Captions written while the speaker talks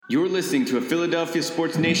You're listening to a Philadelphia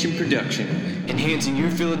Sports Nation production, enhancing your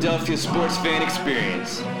Philadelphia sports fan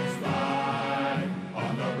experience.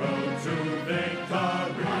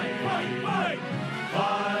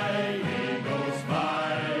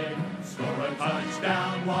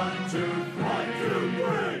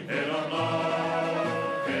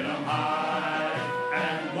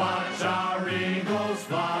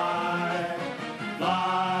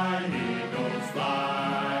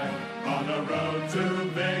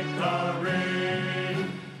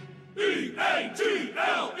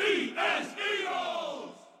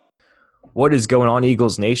 What is going on,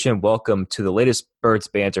 Eagles Nation? Welcome to the latest Birds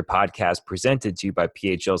Banter podcast presented to you by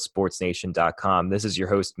PHLSportsNation.com. This is your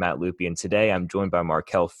host, Matt Lupi, and today I'm joined by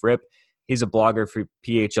Markel Fripp. He's a blogger for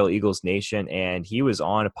PHL Eagles Nation, and he was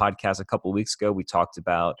on a podcast a couple weeks ago. We talked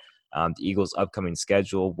about the Eagles' upcoming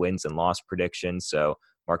schedule, wins and loss predictions. So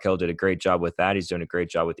Markel did a great job with that. He's doing a great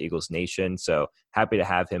job with Eagles Nation. So happy to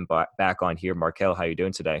have him back on here. Markel, how you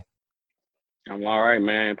doing today? I'm all right,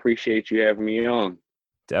 man. Appreciate you having me on.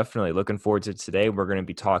 Definitely. Looking forward to today. We're going to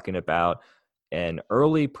be talking about an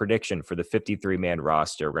early prediction for the 53-man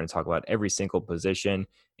roster. We're going to talk about every single position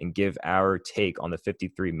and give our take on the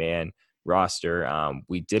 53-man roster.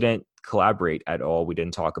 We didn't collaborate at all. We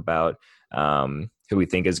didn't talk about who we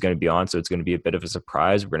think is going to be on, so it's going to be a bit of a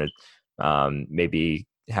surprise. We're going to maybe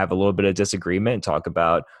have a little bit of disagreement and talk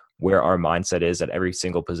about where our mindset is at every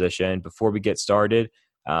single position. Before we get started,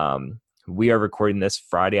 we are recording this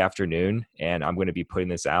Friday afternoon, and I'm going to be putting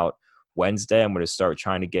this out Wednesday. I'm going to start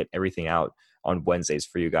trying to get everything out on Wednesdays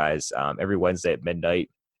for you guys every Wednesday at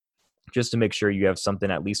midnight, just to make sure you have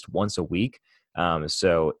something at least once a week.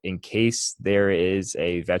 So in case there is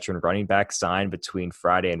a veteran running back signed between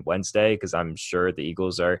Friday and Wednesday, because I'm sure the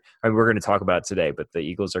Eagles are, we're going to talk about it today, but the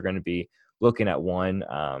Eagles are going to be looking at one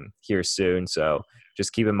here soon. So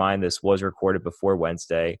just keep in mind this was recorded before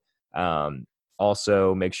Wednesday.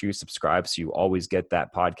 Also, make sure you subscribe so you always get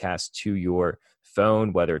that podcast to your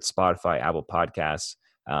phone, whether it's Spotify, Apple Podcasts,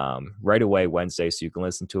 right away Wednesday, so you can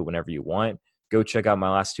listen to it whenever you want. Go check out my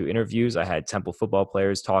last two interviews. I had Temple football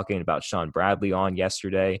players talking about Sean Bradley on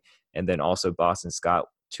yesterday, and then also Boston Scott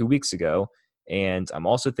 2 weeks ago. And I'm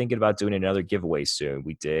also thinking about doing another giveaway soon.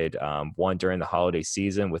 We did one during the holiday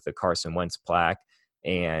season with the Carson Wentz plaque,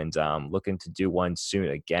 and looking to do one soon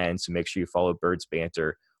again. So make sure you follow Birds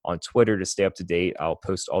Banter on Twitter to stay up to date. I'll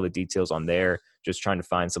post all the details on there, just trying to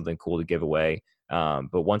find something cool to give away.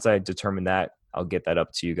 But once I determine that, I'll get that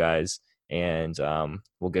up to you guys, and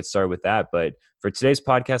we'll get started with that. But for today's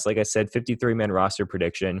podcast, like I said, 53-man roster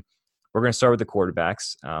prediction. We're going to start with the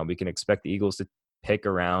quarterbacks. We can expect the Eagles to pick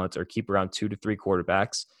around or keep around 2 to 3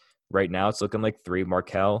 quarterbacks. Right now, it's looking like 3.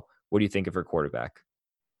 Markel, what do you think of her quarterback?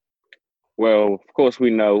 Well, of course, we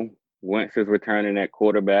know Wentz is returning at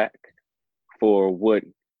quarterback for what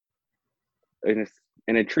is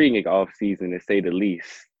an intriguing offseason, to say the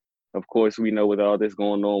least. Of course, we know with all this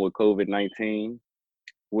going on with COVID-19,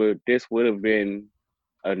 this would have been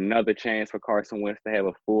another chance for Carson Wentz to have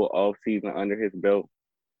a full offseason under his belt.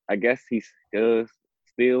 I guess he does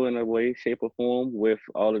still in a way, shape, or form with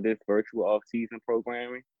all of this virtual offseason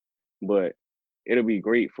programming, but it'll be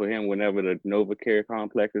great for him whenever the NovaCare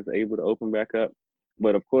complex is able to open back up.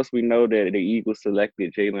 But of course, we know that the Eagles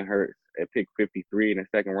selected Jalen Hurts at pick 53 in the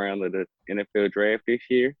second round of the NFL draft this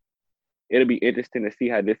year. It'll be interesting to see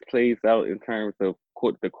how this plays out in terms of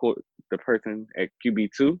the person at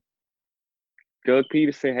QB2. Doug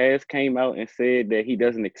Peterson has came out and said that he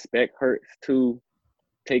doesn't expect Hurts to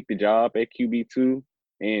take the job at QB2,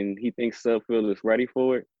 and he thinks Sudfeld is ready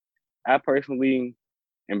for it. I personally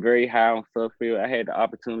am very high on Sudfeld. I had the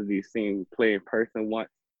opportunity to see him play in person once,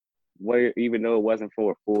 even though it wasn't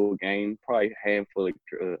for a full game, probably a handful of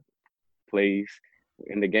plays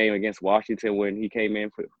in the game against Washington when he came in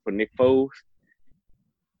for Nick Foles.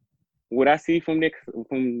 What I see from Nate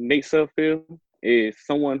Sudfeld is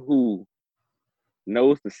someone who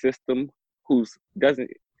knows the system,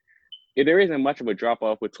 there isn't much of a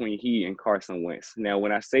drop-off between he and Carson Wentz. Now,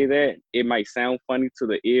 when I say that, it might sound funny to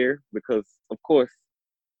the ear because, of course,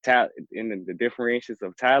 in the differentials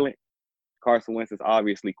of talent, Carson Wentz is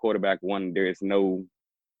obviously quarterback one. There is no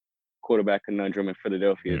quarterback conundrum in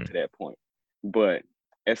Philadelphia to that point. But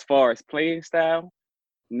as far as playing style,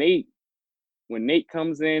 when Nate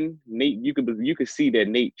comes in, you could see that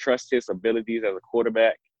Nate trusts his abilities as a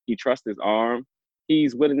quarterback. He trusts his arm.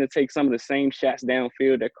 He's willing to take some of the same shots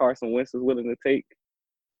downfield that Carson Wentz is willing to take.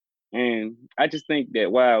 And I just think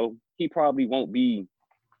that while he probably won't be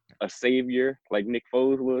a savior like Nick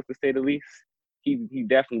Foles was, to say the least, he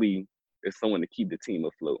definitely is someone to keep the team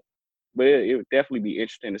afloat. But it would definitely be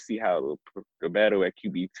interesting to see how the battle at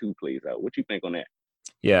QB2 plays out. What you think on that?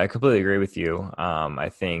 Yeah, I completely agree with you. I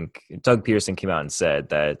think Doug Peterson came out and said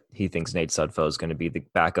that he thinks Nate Sudfeld is going to be the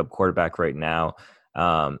backup quarterback right now.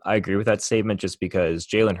 I agree with that statement just because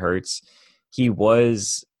Jalen Hurts, he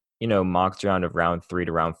was, mocked around of round 3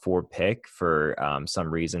 to round 4 pick for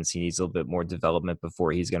some reasons. He needs a little bit more development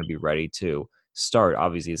before he's going to be ready to start.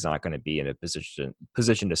 Obviously, he's not going to be in a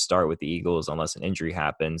position to start with the Eagles unless an injury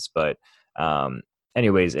happens. But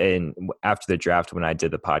anyways, and after the draft, when I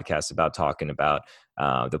did the podcast about talking about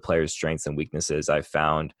the player's strengths and weaknesses, I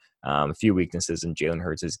found a few weaknesses in Jalen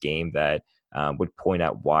Hurts' game that would point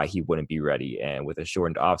out why he wouldn't be ready. And with a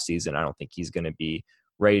shortened offseason, I don't think he's going to be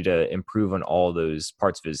ready to improve on all those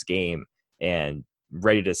parts of his game and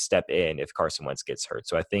ready to step in if Carson Wentz gets hurt.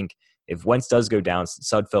 So I think if Wentz does go down,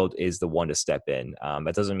 Sudfeld is the one to step in.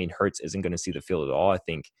 That doesn't mean Hurts isn't going to see the field at all. I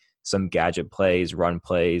think some gadget plays, run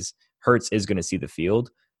plays, Hurts is going to see the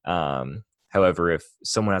field. However, if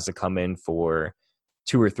someone has to come in for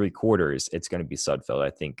 2 or 3 quarters, it's going to be Sudfeld.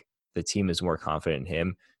 I think the team is more confident in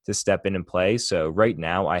him to step in and play. So right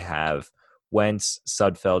now I have Wentz,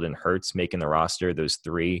 Sudfeld, and Hurts making the roster, those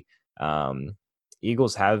 3.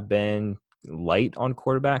 Eagles have been light on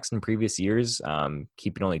quarterbacks in previous years,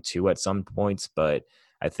 keeping only 2 at some points. But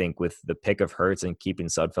I think with the pick of Hurts and keeping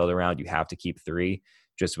Sudfeld around, you have to keep 3,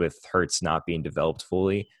 just with Hurts not being developed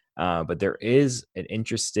fully. But there is an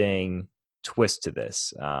interesting twist to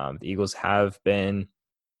this. The Eagles have been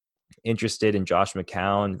interested in Josh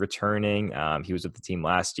McCown returning. He was with the team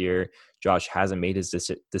last year. Josh hasn't made his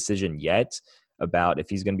decision yet about if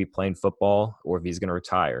he's going to be playing football or if he's going to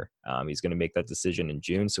retire. He's going to make that decision in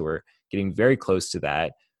June, so we're getting very close to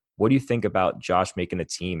that. What do you think about Josh making a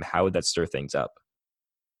team? How would that stir things up?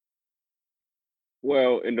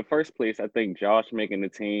 Well, in the first place, I think Josh making the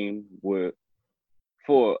team would,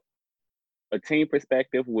 for a team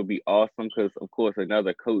perspective, would be awesome because, of course,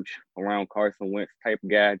 another coach around Carson Wentz type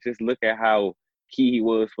guy. Just look at how key he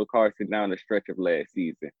was for Carson down the stretch of last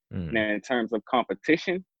season. Now, in terms of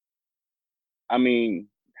competition, I mean,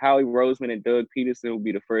 Howie Roseman and Doug Peterson will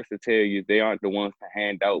be the first to tell you they aren't the ones to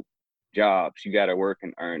hand out jobs. You got to work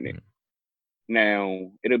and earn it.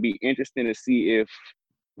 Now, it'll be interesting to see if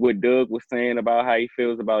what Doug was saying about how he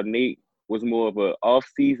feels about Nate was more of a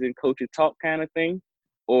off-season coaching talk kind of thing,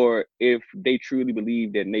 or if they truly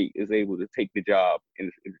believe that Nate is able to take the job. In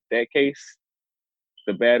that case,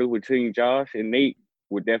 the battle between Josh and Nate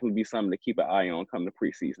would definitely be something to keep an eye on come the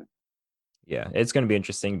preseason. Yeah, it's going to be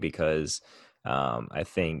interesting because I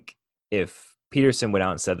think if Peterson went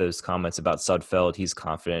out and said those comments about Sudfeld, he's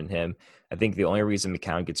confident in him. I think the only reason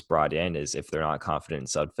McCown gets brought in is if they're not confident in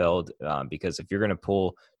Sudfeld, because if you're going to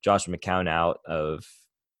pull Josh McCown out of,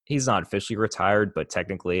 he's not officially retired, but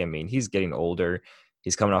technically, I mean, he's getting older.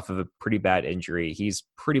 He's coming off of a pretty bad injury. He's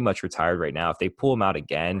pretty much retired right now. If they pull him out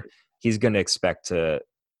again, he's going to expect to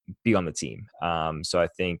be on the team. So I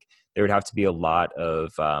think there would have to be a lot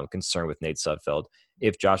of concern with Nate Sudfeld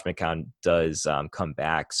if Josh McCown does come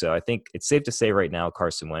back. So I think it's safe to say right now,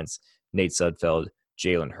 Carson Wentz, Nate Sudfeld,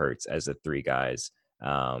 Jalen Hurts as the 3 guys.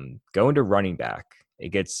 Going to running back, it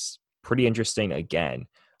gets pretty interesting again.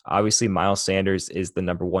 Obviously, Miles Sanders is the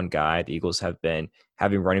number 1 guy. The Eagles have been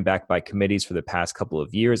having running back by committees for the past couple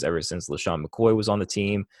of years, ever since LaShawn McCoy was on the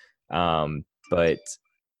team. But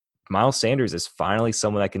Miles Sanders is finally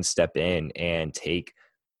someone that can step in and take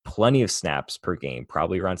plenty of snaps per game,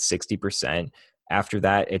 probably around 60%. After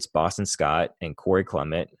that, it's Boston Scott and Corey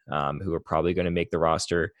Clement, who are probably going to make the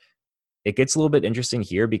roster. It gets a little bit interesting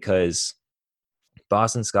here because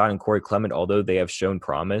Boston Scott and Corey Clement, although they have shown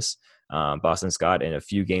promise, Boston Scott in a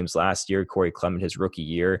few games last year, Corey Clement his rookie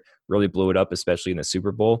year, really blew it up, especially in the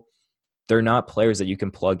Super Bowl. They're not players that you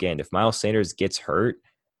can plug in. If Miles Sanders gets hurt,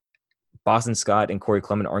 Boston Scott and Corey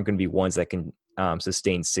Clement aren't going to be ones that can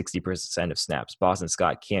sustain 60% of snaps. Boston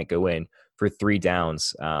Scott can't go in for 3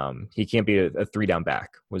 downs. He can't be a 3-down back,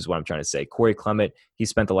 was what I'm trying to say. Corey Clement, he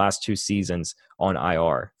spent the last 2 seasons on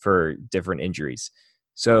IR for different injuries.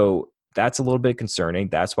 So that's a little bit concerning.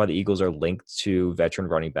 That's why the Eagles are linked to veteran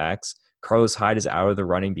running backs. Carlos Hyde is out of the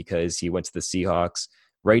running because he went to the Seahawks.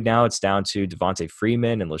 Right now it's down to Devontae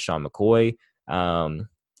Freeman and LaShawn McCoy.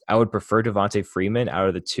 I would prefer Devontae Freeman out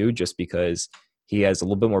of the 2 just because he has a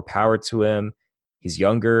little bit more power to him. He's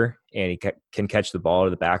younger and he can catch the ball out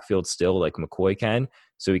of the backfield still like McCoy can.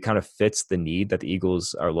 So he kind of fits the need that the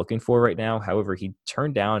Eagles are looking for right now. However, he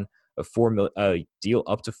turned down a deal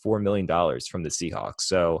up to $4 million from the Seahawks.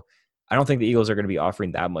 So I don't think the Eagles are going to be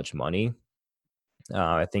offering that much money.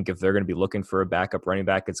 I think if they're going to be looking for a backup running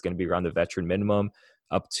back, it's going to be around the veteran minimum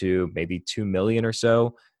up to maybe $2 million or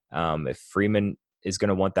so. If Freeman is going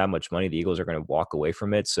to want that much money, the Eagles are going to walk away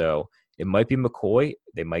from it. So It might be McCoy.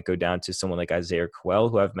 They might go down to someone like Isaiah Crowell,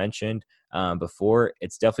 who I've mentioned before.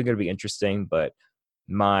 It's definitely going to be interesting, but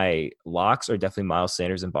my locks are definitely Miles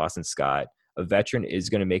Sanders and Boston Scott. A veteran is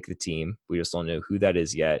going to make the team. We just don't know who that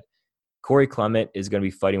is yet. Corey Clement is going to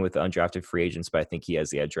be fighting with the undrafted free agents, but I think he has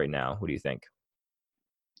the edge right now. What do you think?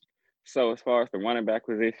 So as far as the running back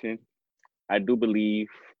position, I do believe,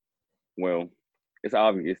 well, it's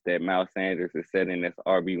obvious that Miles Sanders is setting as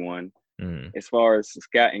RB1. As far as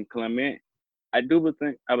Scott and Clement, I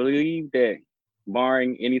believe that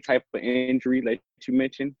barring any type of injury like you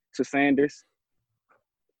mentioned to Sanders,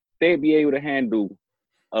 they'd be able to handle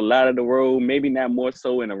a lot of the role, maybe not more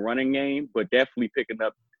so in a running game, but definitely picking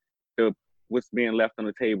up what's being left on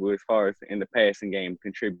the table as far as in the passing game,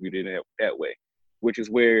 contributed that way, which is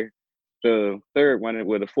where the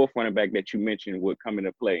fourth running back that you mentioned would come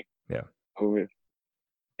into play. Yeah.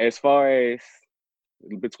 As far as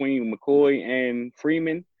between McCoy and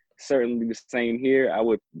Freeman, certainly the same here. I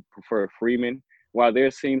would prefer Freeman. While there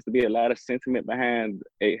seems to be a lot of sentiment behind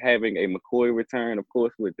having a McCoy return, of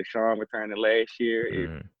course, with Deshaun returning last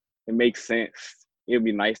year, it makes sense. It'd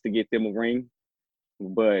be nice to get them a ring.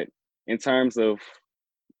 But in terms of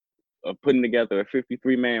putting together a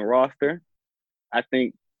 53-man roster, I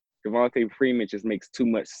think Devontae Freeman just makes too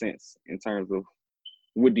much sense in terms of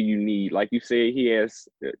what do you need. Like you said, he has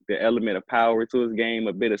the element of power to his game,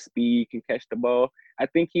 a bit of speed, can catch the ball. I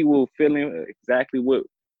think he will fill in exactly what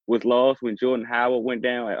was lost when Jordan Howard went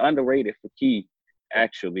down. Underrated for Key,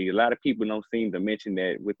 actually. A lot of people don't seem to mention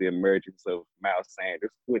that with the emergence of Miles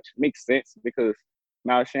Sanders, which makes sense because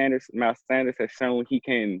Miles Sanders has shown he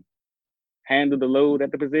can handle the load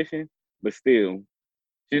at the position, but still,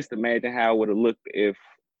 just imagine how it would have looked if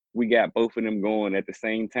we got both of them going at the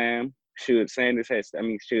same time. Should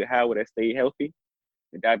Howard have stayed healthy?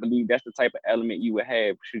 I believe that's the type of element you would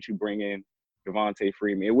have should you bring in Devontae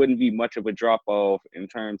Freeman. It wouldn't be much of a drop off in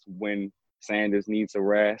terms of when Sanders needs a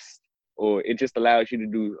rest, or it just allows you to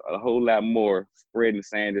do a whole lot more spreading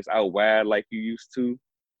Sanders out wide like you used to.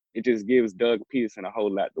 It just gives Doug Peterson a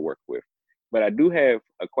whole lot to work with. But I do have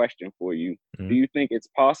a question for you. Do you think it's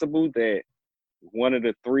possible that one of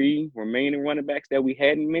the three remaining running backs that we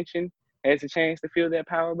hadn't mentioned has a chance to fill that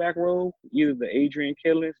power back role? Either the Adrian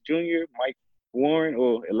Killins Jr., Mike Warren,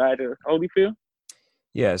 or Elijah Holyfield?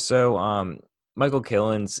 Yeah, so Michael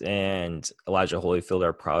Killins and Elijah Holyfield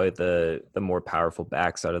are probably the more powerful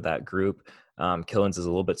backs out of that group. Killins is a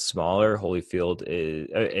little bit smaller. Holyfield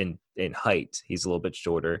is in height. He's a little bit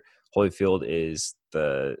shorter. Holyfield is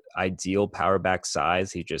the ideal power back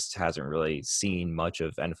size. He just hasn't really seen much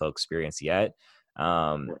of NFL experience yet.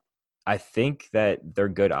 I think that they're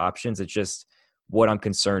good options. It's just what I'm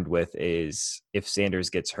concerned with is if Sanders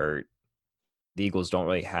gets hurt, the Eagles don't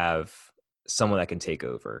really have someone that can take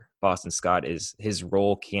over. Boston Scott his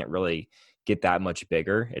role can't really get that much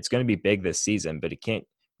bigger. It's going to be big this season, but it can't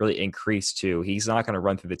really increase he's not going to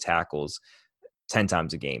run through the tackles 10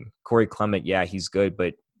 times a game. Corey Clement, yeah, he's good,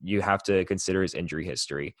 but you have to consider his injury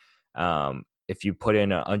history. If you put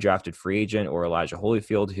in an undrafted free agent or Elijah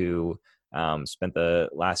Holyfield, who spent the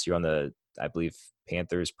last year on the, I believe,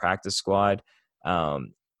 Panthers practice squad,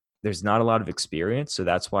 there's not a lot of experience. So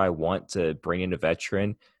that's why I want to bring in a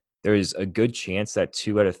veteran. There's a good chance that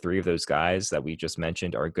 2 out of 3 of those guys that we just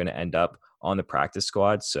mentioned are going to end up on the practice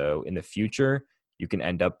squad. So in the future, you can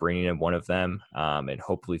end up bringing in one of them and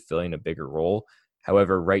hopefully filling a bigger role.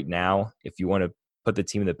 However, right now, if you want to put the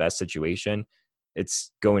team in the best situation,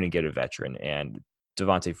 it's going to get a veteran. And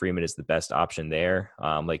Devontae Freeman is the best option there.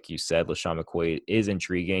 Like you said, LaShawn McCoy is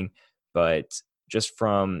intriguing, but just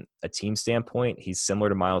from a team standpoint, he's similar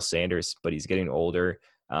to Miles Sanders, but he's getting older.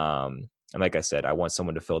 And like I said, I want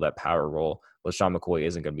someone to fill that power role. LaShawn McCoy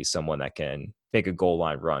isn't going to be someone that can make a goal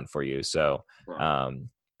line run for you. So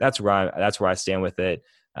that's where I stand with it.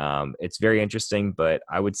 It's very interesting, but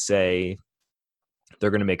I would say they're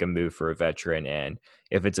going to make a move for a veteran. And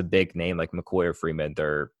if it's a big name like McCoy or Freeman,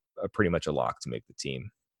 they're pretty much a lock to make the team.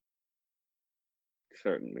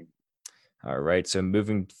 Certainly. All right. So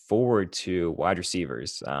moving forward to wide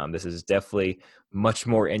receivers, this is definitely much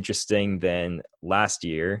more interesting than last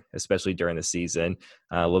year, especially during the season.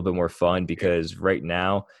 A little bit more fun because right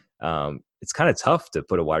now it's kind of tough to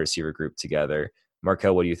put a wide receiver group together.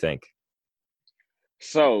 Markel, what do you think?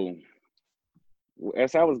 So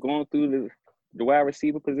as I was going through the wide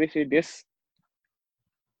receiver position, this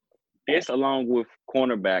along with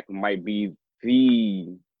cornerback might be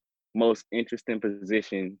the most interesting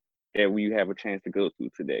position that we have a chance to go through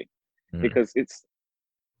today. Because it's,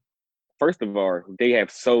 first of all, they have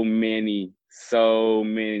so many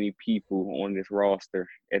people on this roster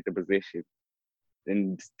at the position.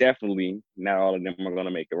 and definitely not all of them are going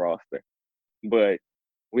to make the roster. But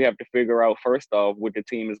we have to figure out first off what the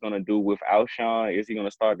team is going to do with Alshon. Is he going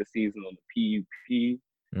to start the season on the PUP?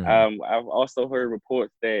 Mhm. I've also heard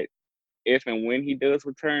reports that if and when he does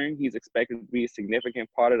return, he's expected to be a significant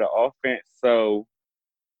part of the offense. So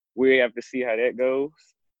we have to see how that goes.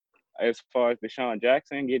 As far as Deshaun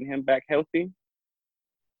Jackson, getting him back healthy,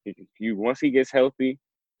 once he gets healthy,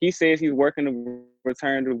 he says he's working to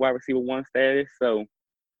return to wide receiver one status. So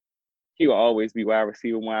he will always be wide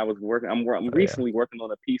receiver one. I'm Oh, yeah. recently working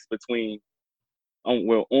on a piece between on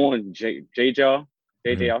JJ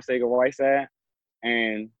Mhm. Arcega-Whiteside,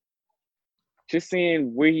 and just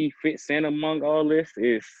seeing where he fits in among all this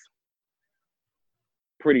is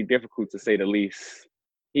pretty difficult to say the least.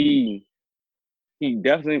 He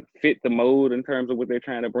doesn't fit the mold in terms of what they're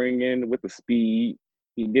trying to bring in with the speed.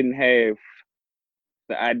 He didn't have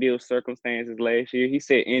the ideal circumstances last year. He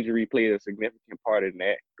said injury played a significant part in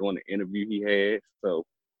that during the interview he had. So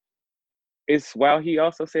it's while he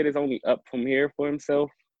also said it's only up from here for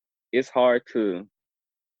himself, it's hard to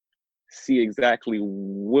see exactly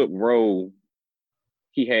what role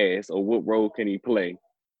he has or what role can he play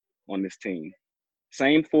on this team.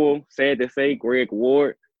 Same for, sad to say, Greg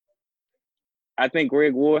Ward. I think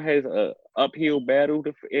Greg Ward has a uphill battle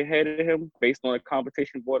ahead of him based on the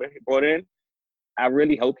competition brought in. I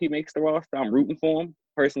really hope he makes the roster. I'm rooting for him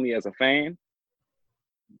personally as a fan,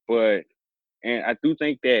 but and I do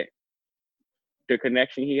think that the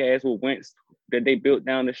connection he has with Wentz that they built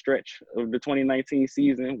down the stretch of the 2019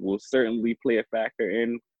 season will certainly play a factor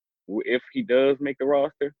in if he does make the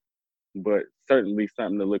roster. But certainly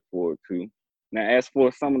something to look forward to. Now, as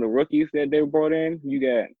for some of the rookies that they brought in, you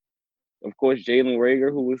got, of course, Jalen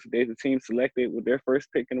Reagor, who was the team selected with their first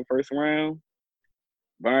pick in the first round.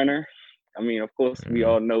 Burner. I mean, of course, we Mhm.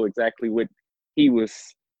 all know exactly what he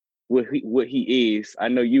was, what he is. I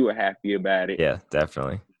know you were happy about it, Yeah,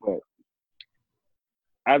 definitely. but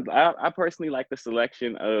I personally like the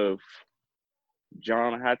selection of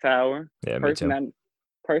John Hightower. Yeah, me too. Personally,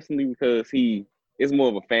 personally because he is more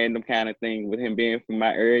of a fandom kind of thing with him being from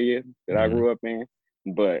my area that I Mhm. grew up in.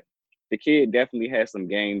 But the kid definitely has some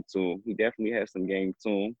game to him. He definitely has some game to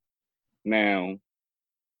him. Now,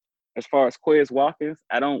 as far as Quez Watkins,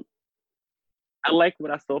 I like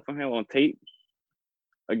what I saw from him on tape.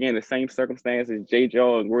 Again, the same circumstances, Jay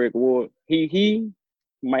Jaw and Greg Ward. He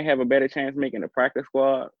might have a better chance making the practice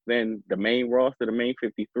squad than the main roster, the main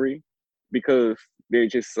 53, because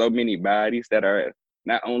there's just so many bodies that are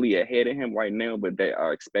not only ahead of him right now, but they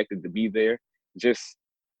are expected to be there. Just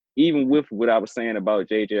even with what I was saying about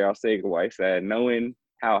JJ Arcega-Whiteside, knowing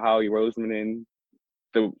how Howie Roseman and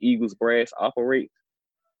the Eagles brass operate,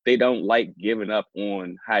 they don't like giving up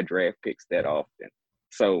on high draft picks that Yeah. often.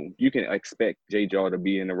 So you can expect J Jar to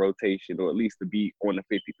be in the rotation or at least to be on the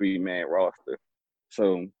 53-man roster.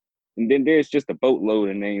 So, and then there's just a boatload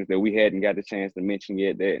of names that we hadn't got a chance to mention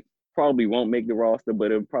yet that probably won't make the roster,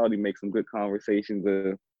 but it'll probably make some good conversations.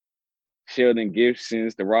 Sheldon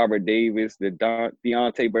Gibsons, the Robert Davis, the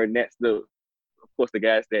Deontay Burnett's, of course, the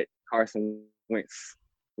guys that Carson Wentz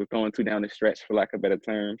was going to down the stretch, for lack of better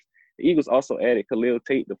terms. The Eagles also added Khalil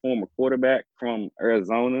Tate, the former quarterback from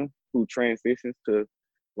Arizona, who transitions to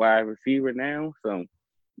wide receiver now. So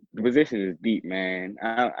the position is deep, man.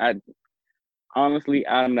 I honestly,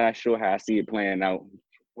 I'm not sure how I see it playing out.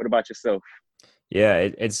 What about yourself? Yeah,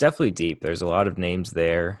 it's definitely deep. There's a lot of names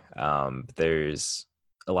there. There's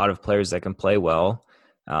a lot of players that can play well.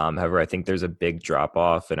 However, I think there's a big drop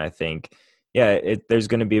off, and I think, yeah, there's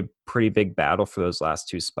going to be a pretty big battle for those last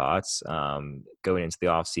two spots going into the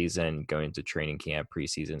off season, going into training camp,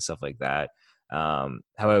 preseason, stuff like that.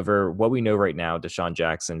 However, what we know right now, Deshaun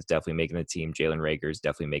Jackson's definitely making the team. Jalen Reagor's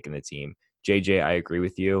definitely making the team. JJ, I agree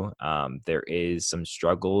with you. There is some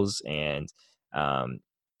struggles and um,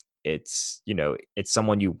 it's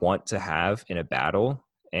someone you want to have in a battle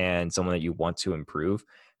and someone that you want to improve.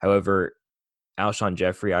 However, Alshon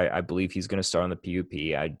Jeffrey, I believe he's going to start on the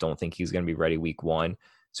PUP. I don't think he's going to be ready week one.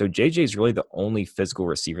 So JJ is really the only physical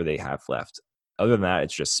receiver they have left. Other than that,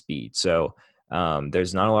 it's just speed. So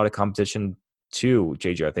there's not a lot of competition to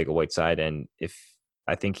JJ Arcega-Whiteside, and if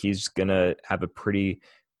I think he's going to have a pretty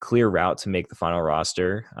clear route to make the final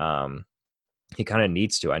roster. He kind of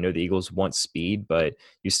needs to. I know the Eagles want speed, but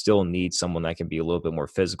you still need someone that can be a little bit more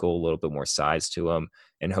physical, a little bit more size to him,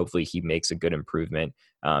 and hopefully he makes a good improvement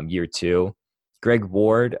year two. Greg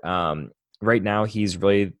Ward, right now he's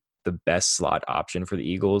really the best slot option for the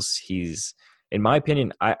Eagles. He's, in my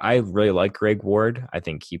opinion, I really like Greg Ward. I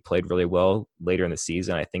think he played really well later in the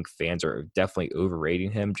season. I think fans are definitely overrating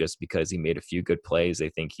him just because he made a few good plays. They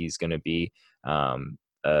think he's going to be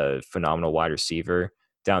a phenomenal wide receiver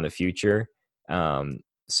down the future.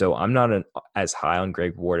 So I'm not as high on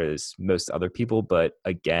Greg Ward as most other people, but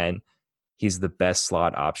again, he's the best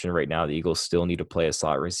slot option right now. The Eagles still need to play a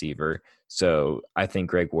slot receiver. So I think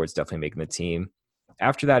Greg Ward's definitely making the team.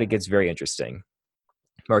 After that, it gets very interesting.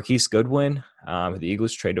 Marquise Goodwin, who the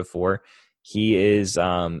Eagles traded for, he is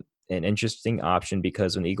an interesting option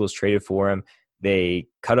because when the Eagles traded for him, they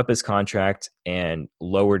cut up his contract and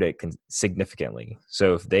lowered it significantly.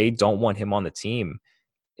 So if they don't want him on the team,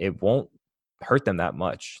 it won't hurt them that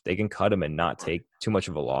much. They can cut him and not take too much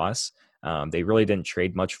of a loss. They really didn't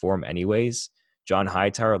trade much for him anyways. John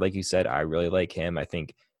Hightower, like you said, I really like him. I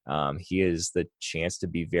think he is the chance to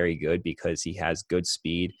be very good because he has good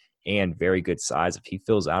speed and very good size. If he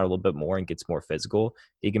fills out a little bit more and gets more physical,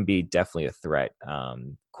 he can be definitely a threat.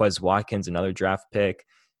 Quez Watkins, another draft pick.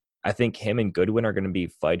 I think him and Goodwin are going to be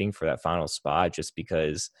fighting for that final spot just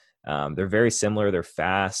because they're very similar. They're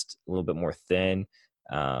fast, a little bit more thin.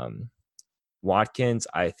 Watkins,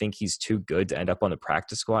 I think he's too good to end up on the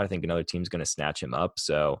practice squad. I think another team's going to snatch him up.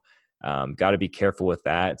 So got to be careful with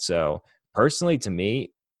that. So personally, to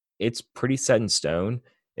me, it's pretty set in stone,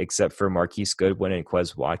 except for Marquise Goodwin and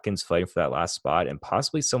Quez Watkins fighting for that last spot and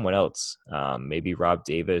possibly someone else, maybe Rob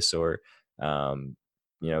Davis or,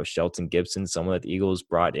 Shelton Gibson, someone that the Eagles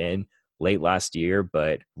brought in late last year.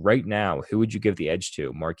 But right now, who would you give the edge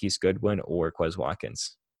to, Marquise Goodwin or Quez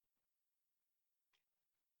Watkins?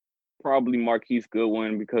 Probably Marquise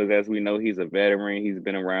Goodwin because, as we know, he's a veteran. He's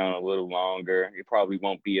been around a little longer. It probably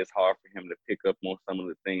won't be as hard for him to pick up on some of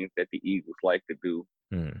the things that the Eagles like to do.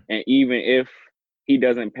 And even if he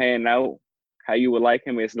doesn't pan out how you would like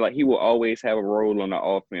him, it's like he will always have a role on the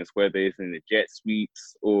offense, whether it's in the jet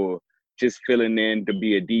sweeps or just filling in to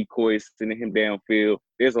be a decoy, sending him downfield.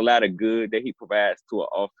 There's a lot of good that he provides to an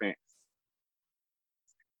offense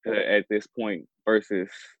at this point versus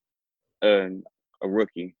a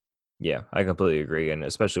rookie. Yeah, I completely agree. And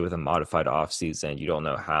especially with a modified offseason, you don't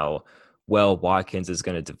know how well Watkins is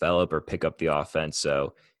going to develop or pick up the offense.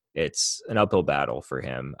 So it's an uphill battle for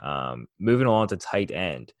him. Moving on to tight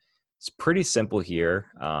end. It's pretty simple here.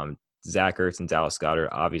 Zach Ertz and Dallas Goedert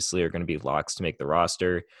obviously are going to be locks to make the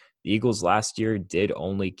roster. The Eagles last year did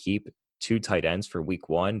only keep 2 tight ends for week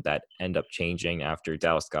 1. That ended up changing after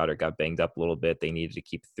Dallas Goedert got banged up a little bit. They needed to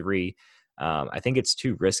keep 3. I think it's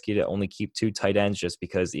too risky to only keep 2 tight ends just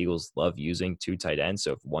because the Eagles love using 2 tight ends.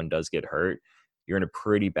 So if one does get hurt, you're in a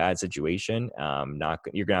pretty bad situation. You're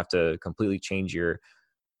going to have to completely change your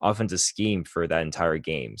offensive scheme for that entire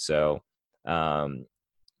game. So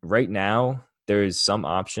right now, there's some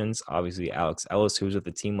options. Obviously, Alex Ellis, who was with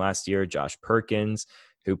the team last year, Josh Perkins,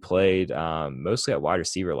 who played mostly at wide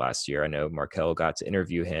receiver last year. I know Markel got to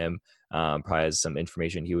interview him. Probably has some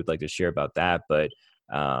information he would like to share about that. But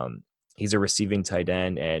he's a receiving tight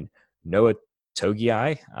end. And Noah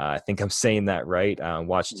Togiai, I think I'm saying that right.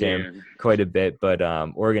 Watched him quite a bit, but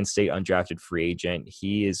Oregon State undrafted free agent.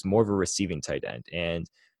 He is more of a receiving tight end. And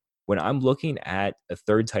when I'm looking at a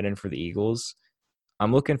third tight end for the Eagles,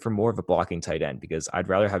 I'm looking for more of a blocking tight end because I'd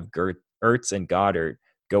rather have Ertz and Goddard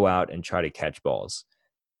go out and try to catch balls.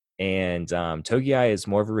 And Togiai is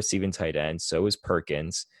more of a receiving tight end. So is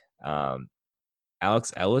Perkins.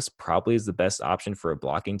 Alex Ellis probably is the best option for a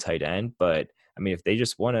blocking tight end. But, I mean, if they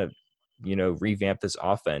just want to, revamp this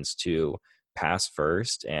offense to pass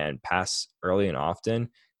first and pass early and often,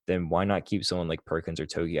 then why not keep someone like Perkins or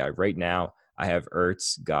Togiai? Right now, I have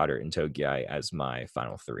Ertz, Goddard, and Togiai as my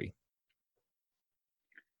final 3.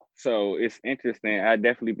 So it's interesting.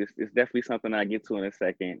 It's definitely something I get to in a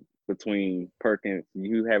second between Perkins.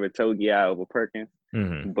 You have a Togiai over Perkins,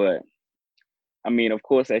 but I mean, of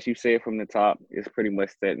course, as you said from the top, it's pretty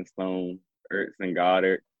much set in stone. Ertz and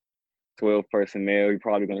Goddard, 12 personnel. You're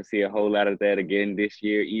probably going to see a whole lot of that again this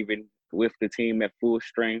year, even with the team at full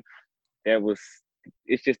strength.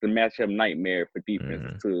 It's just a matchup nightmare for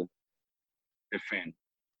defenses to defend.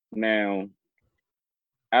 Now,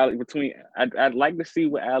 I'd like to see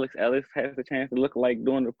what Alex Ellis has a chance to look like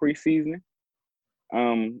during the preseason.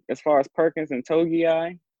 As far as Perkins and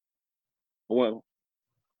Togiai, well,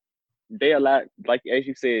 they a lot, like as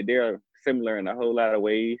you said, they're similar in a whole lot of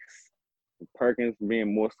ways. Perkins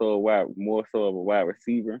being more so of a wide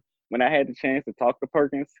receiver. When I had the chance to talk to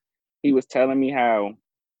Perkins, he was telling me how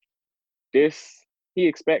he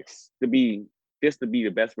expects to be the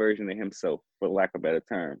best version of himself, for lack of a better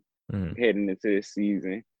term, heading into this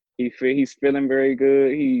season. He's feeling very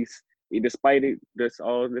good. Despite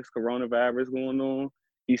all this coronavirus going on,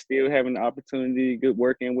 he's still having the opportunity, good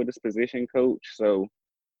working with his position coach. So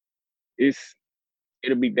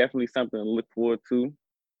it'll be definitely something to look forward to.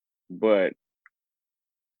 But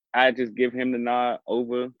I just give him the nod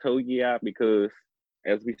over Togia because,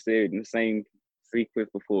 as we said in the same sequence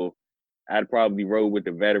before, I'd probably roll with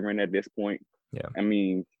the veteran at this point. Yeah. I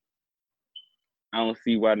mean, I don't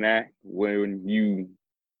see why not.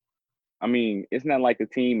 It's not like the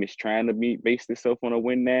team is trying to base itself on a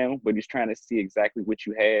win now, but it's trying to see exactly what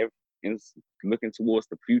you have and looking towards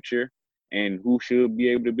the future and who should be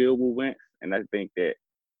able to build with Wentz. And I think that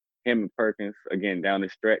him and Perkins, again, down the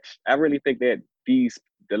stretch, I really think that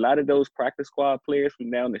a lot of those practice squad players from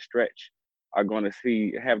down the stretch are going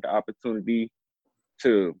to have the opportunity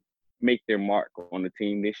to make their mark on the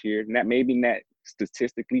team this year. Maybe not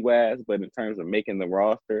statistically wise, but in terms of making the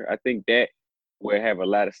roster, I think that will have a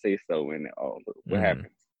lot of say so in it all. What happens?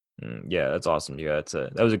 Yeah, that's awesome. Yeah,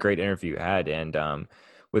 that was a great interview you had. And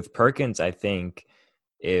with Perkins, I think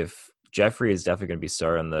if Jeffrey is definitely going to be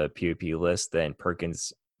started on the PUP list, then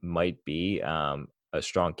Perkins might be a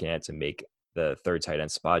strong candidate to make the third tight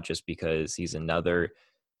end spot, just because he's another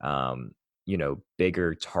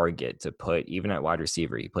bigger target to put even at wide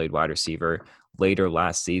receiver. He played wide receiver later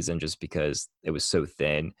last season just because it was so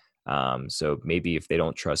thin. So maybe if they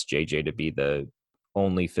don't trust JJ to be the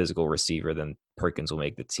only physical receiver, then Perkins will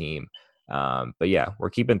make the team. But yeah, we're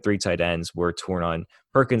keeping 3 tight ends. We're torn on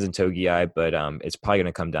Perkins and Togiai, but it's probably going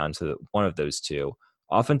to come down to one of those two.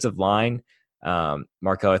 Offensive line,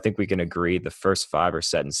 Markel, I think we can agree the first 5 are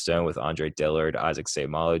set in stone with Andre Dillard, Isaac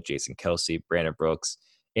Seumalo, Jason Kelce, Brandon Brooks,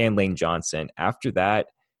 and Lane Johnson. After that,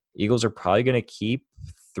 Eagles are probably going to keep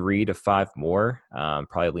 3 to 5 more,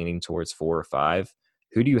 probably leaning towards 4 or 5.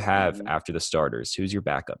 Who do you have after the starters? Who's your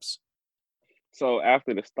backups? So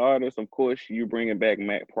after the starters, of course, you bringing back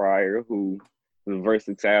Matt Pryor, who is a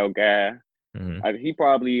versatile guy. He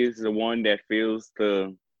probably is the one that fills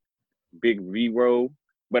the big V role.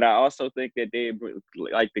 But I also think that they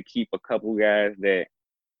like to keep a couple guys that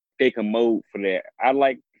they can mold for that. I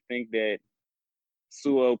like to think that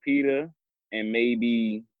Sua Opeta and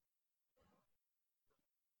maybe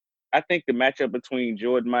I think the matchup between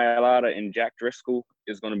Jordan Mailata and Jack Driscoll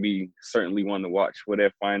is going to be certainly one to watch for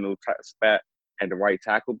their final spot at the right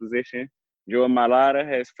tackle position. Jordan Mailata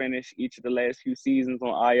has finished each of the last few seasons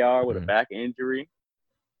on IR with a back injury.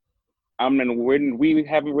 We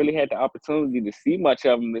haven't really had the opportunity to see much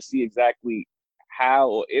of him to see exactly how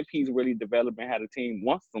or if he's really developing how the team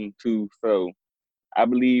wants him to. So I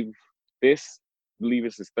believe it's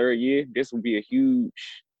his 3rd year. This will be a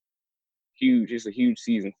it's a huge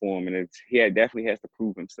season for him, and he definitely has to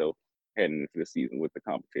prove himself heading into the season with the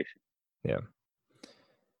competition.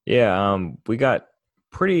 We got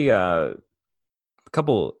pretty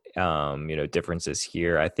couple differences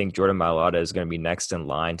here. I think Jordan Mailata is going to be next in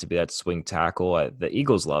line to be that swing tackle. The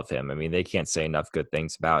Eagles love him. I mean, they can't say enough good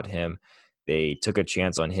things about him. They took a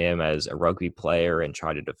chance on him as a rugby player and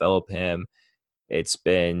tried to develop him. It's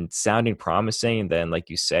been sounding promising. And then, like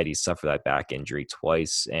you said, he suffered that back injury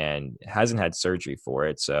twice and hasn't had surgery for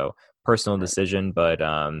it. So personal decision, but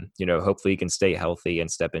hopefully he can stay healthy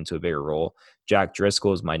and step into a bigger role. Jack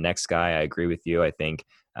Driscoll is my next guy. I agree with you. I think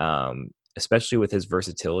especially with his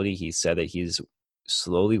versatility, he said that he's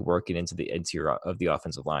slowly working into the interior of the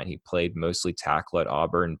offensive line. He played mostly tackle at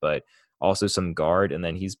Auburn, but also some guard, and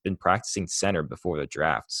then he's been practicing center before the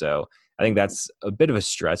draft. So I think that's a bit of a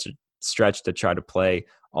stretch to try to play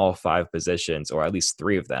all 5 positions, or at least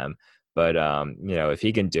 3 of them. But if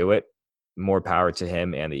he can do it, more power to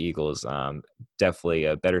him and the Eagles. Definitely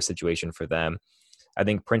a better situation for them. I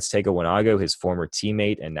think Prince Tega Wanago, his former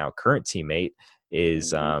teammate and now current teammate,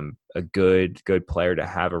 is a good player to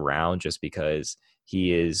have around just because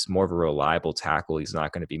he is more of a reliable tackle. He's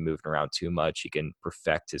not going to be moving around too much. He can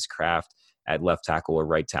perfect his craft at left tackle or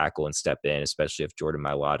right tackle and step in, especially if Jordan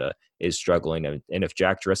Mailata is struggling. And if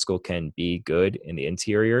Jack Driscoll can be good in the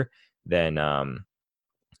interior, then,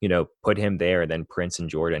 put him there. And then Prince and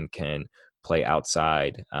Jordan can play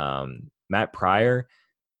outside. Matt Pryor,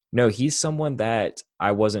 no, he's someone that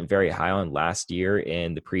I wasn't very high on last year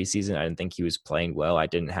in the preseason. I didn't think he was playing well. I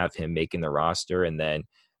didn't have him making the roster. And then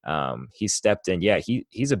he stepped in. Yeah,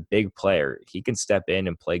 he's a big player. He can step in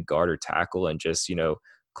and play guard or tackle and just,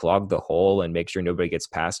 clog the hole and make sure nobody gets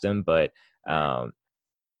past him. But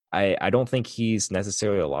I don't think he's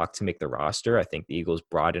necessarily a lock to make the roster. I think the Eagles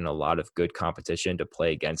brought in a lot of good competition to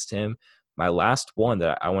play against him. My last one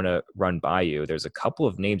that I want to run by you, there's a couple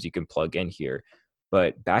of names you can plug in here.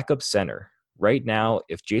 But backup center, right now,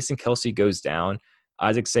 if Jason Kelce goes down,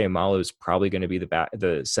 Isaac Seumalo is probably going to be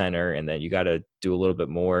the center, and then you got to do a little bit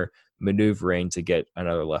more maneuvering to get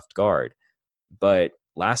another left guard. But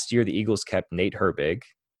last year, the Eagles kept Nate Herbig,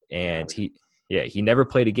 and he never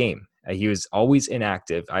played a game. He was always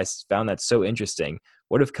inactive. I found that so interesting.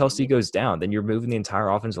 What if Kelsey goes down? Then you're moving the entire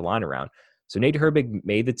offensive line around. So Nate Herbig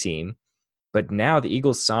made the team, but now the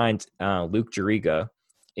Eagles signed Luke Juriga,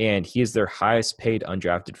 and he is their highest paid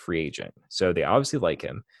undrafted free agent. So they obviously like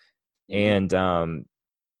him. And the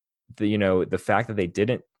fact that they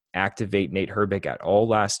didn't activate Nate Herbig at all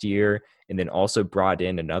last year, and then also brought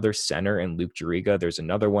in another center and Luke Juriga. There's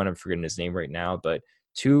another one, I'm forgetting his name right now, but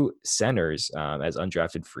two centers as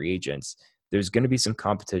undrafted free agents. There's going to be some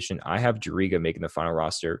competition. I have Juriga making the final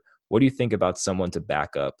roster. What do you think about someone to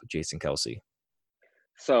back up Jason Kelce?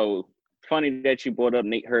 So funny that you brought up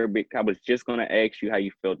Nate Herbig. I was just going to ask you how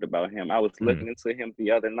you felt about him. I was looking into him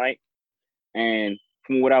the other night, and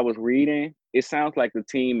from what I was reading, it sounds like the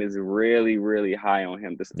team is really, really high on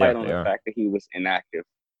him, despite the fact that he was inactive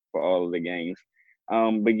for all of the games.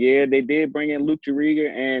 But yeah, they did bring in Luke Juriga,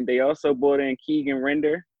 and they also brought in Keegan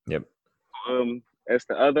Render. Yep. As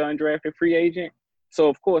the other undrafted free agent. So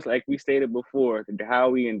of course, like we stated before,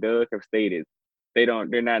 Howie and Doug have stated they're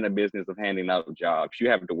not in the business of handing out jobs. You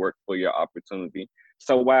have to work for your opportunity.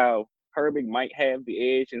 So while Herbig might have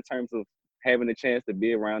the edge in terms of having a chance to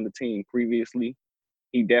be around the team previously,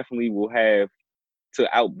 he definitely will have to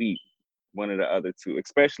outbeat one of the other two,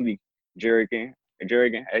 especially Jurigan,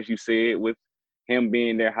 as you said, with him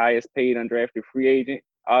being their highest paid undrafted free agent.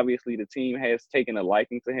 Obviously, the team has taken a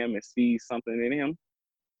liking to him and sees something in him.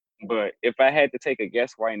 But if I had to take a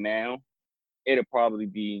guess right now, it'd probably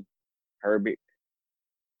be Herbig.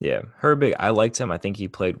 Yeah, Herbig, I liked him. I think he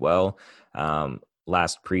played well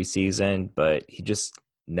last preseason, but he just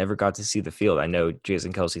never got to see the field. I know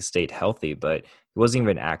Jason Kelce stayed healthy, but he wasn't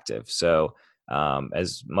even active. So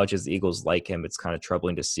as much as the Eagles like him, it's kind of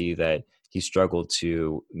troubling to see that he struggled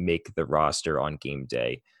to make the roster on game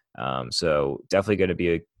day. So definitely going to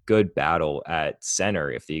be a good battle at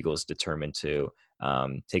center if the Eagles determine to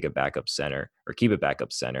take a backup center or keep a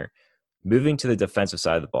backup center. Moving to the defensive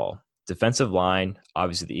side of the ball. Defensive line,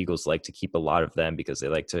 obviously the Eagles like to keep a lot of them because they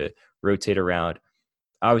like to rotate around.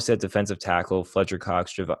 Obviously at defensive tackle, Fletcher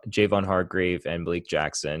Cox, Javon Hargrave, and Malik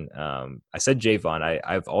Jackson. I said Javon.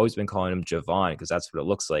 I've always been calling him Javon because that's what it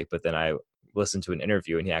looks like. But then I listened to an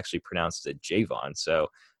interview and he actually pronounced it Javon. So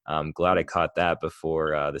I'm glad I caught that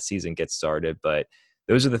before the season gets started. But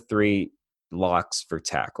those are the three locks for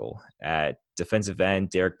tackle. At defensive end,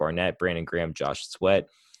 Derek Barnett, Brandon Graham, Josh Sweat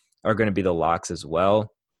are going to be the locks as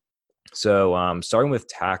well. So starting with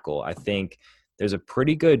tackle, I think there's a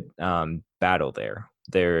pretty good battle there.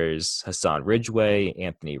 There's Hassan Ridgeway,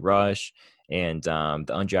 Anthony Rush, and the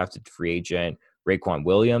undrafted free agent Raequan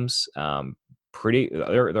Williams.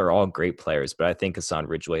 They're all great players, but I think Hassan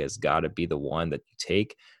Ridgeway has got to be the one that you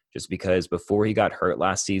take just because before he got hurt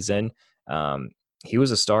last season, he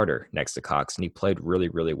was a starter next to Cox and he played really,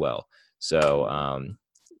 really well. So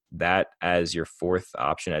that as your fourth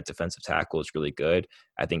option at defensive tackle is really good.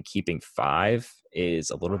 I think keeping 5 is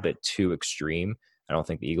a little bit too extreme. I don't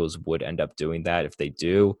think the Eagles would end up doing that. If they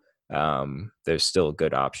do, there's still a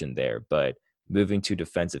good option there. But moving to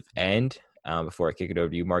defensive end, before I kick it over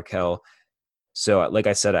to you, Markel. So like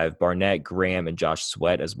I said, I have Barnett, Graham, and Josh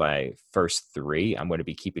Sweat as my first 3. I'm going to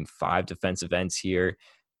be keeping 5 defensive ends here.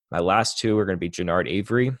 My last 2 are going to be Genard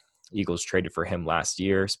Avery. Eagles traded for him last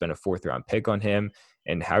year, spent a 4th-round pick on him.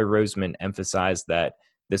 And Howie Roseman emphasized that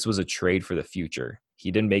this was a trade for the future. He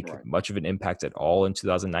didn't make much of an impact at all in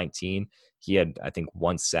 2019. He had, I think,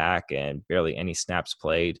 1 sack and barely any snaps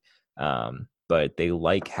played. But they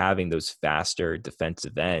like having those faster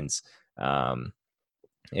defensive ends.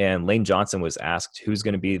 And Lane Johnson was asked who's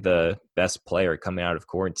going to be the best player coming out of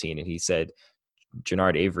quarantine. And he said,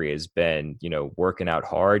 Genard Avery has been, working out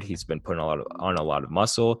hard. He's been putting on a lot of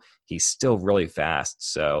muscle. He's still really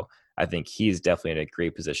fast. So I think he's definitely in a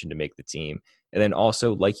great position to make the team. And then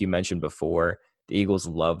also, like you mentioned before, the Eagles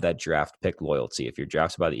love that draft pick loyalty. If you're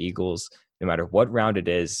drafted by the Eagles, no matter what round it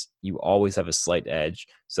is, you always have a slight edge.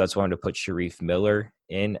 So that's why I'm going to put Sharif Miller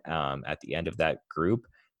in at the end of that group.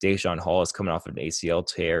 Deshaun Hall is coming off of an ACL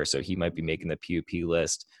tear, so he might be making the PUP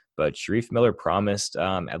list. But Sharif Miller promised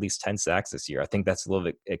at least 10 sacks this year. I think that's a little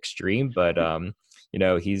bit extreme, but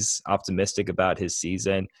he's optimistic about his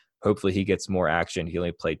season. Hopefully he gets more action. He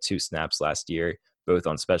only played 2 snaps last year, both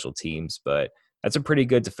on special teams, but that's a pretty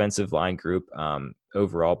good defensive line group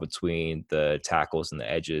overall between the tackles and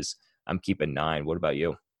the edges. I'm keeping 9. What about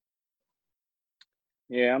you?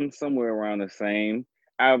 Yeah, I'm somewhere around the same.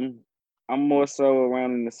 I'm more so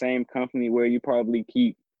around in the same company where you probably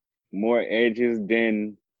keep more edges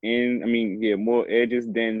than more edges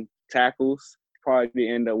than tackles. Probably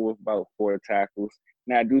end up with about 4 tackles.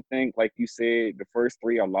 Now, I do think, like you said, the first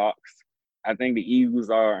 3 are locks. I think the Eagles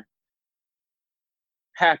are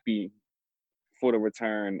happy for the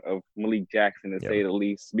return of Malik Jackson, to Yep. say the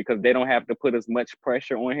least, because they don't have to put as much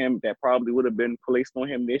pressure on him that probably would have been placed on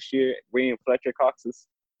him this year, being Fletcher Cox's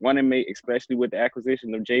running mate, especially with the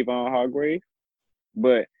acquisition of Javon Hargrave.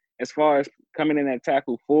 But as far as coming in at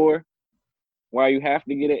tackle 4, while you have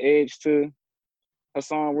to get an edge to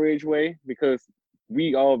Hassan Ridgeway, because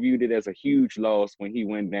we all viewed it as a huge loss when he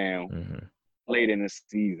went down late in the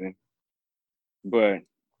season. But,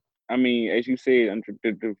 I mean, as you said,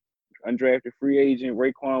 the undrafted free agent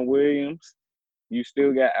Raekwon Williams, you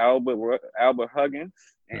still got Albert Huggins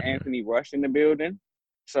and Anthony Rush in the building.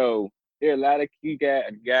 So there are a lot of key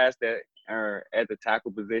guys that are at the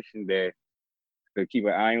tackle position that to keep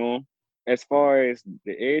an eye on. As far as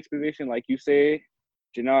the edge position, like you said,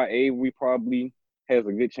 Jannard Avery probably has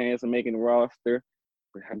a good chance of making the roster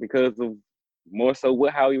because of more so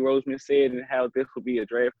what Howie Roseman said and how this will be a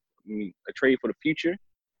trade for the future.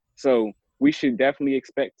 So we should definitely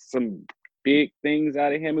expect some big things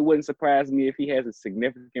out of him. It wouldn't surprise me if he has a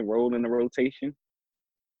significant role in the rotation.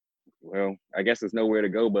 Well, I guess there's nowhere to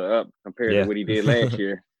go but up compared to what he did last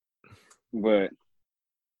year. But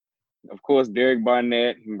of course, Derek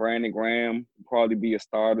Barnett and Brandon Graham will probably be a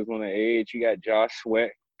starters on the edge. You got Josh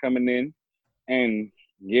Sweat coming in. And,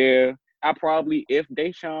 yeah, if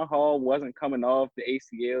Deshaun Hall wasn't coming off the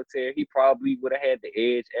ACL tear, he probably would have had the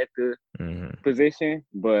edge at the position.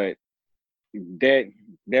 But that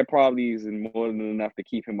probably isn't more than enough to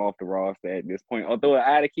keep him off the roster at this point. Although a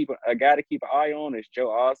guy to keep an eye on is Joe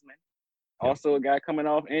Osmond. Also a guy coming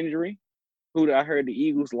off injury, who I heard the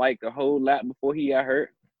Eagles liked a whole lot before he got hurt.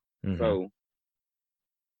 So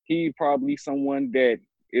he probably someone that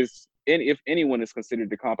is, and if anyone is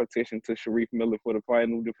considered the competition to Sharif Miller for the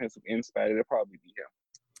final defensive end spot, it'll probably be him.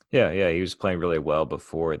 Yeah, he was playing really well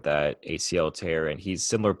before that ACL tear, and he's a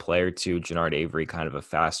similar player to Jannard Avery, kind of a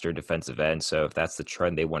faster defensive end. So if that's the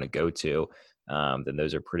trend they want to go to, then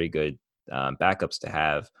those are pretty good backups to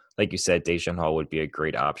have. Like you said, Deshaun Hall would be a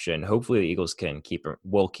great option. Hopefully the Eagles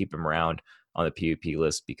will keep him around on the PUP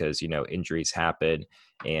list because, injuries happen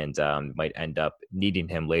and might end up needing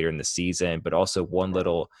him later in the season. But also one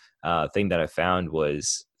little thing that I found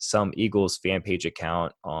was some Eagles fan page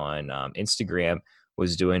account on Instagram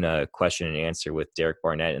was doing a question and answer with Derek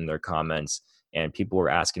Barnett in their comments, and people were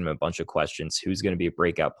asking him a bunch of questions. Who's going to be a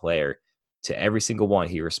breakout player? To every single one,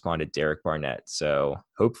 he responded Derek Barnett. So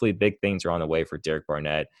hopefully big things are on the way for Derek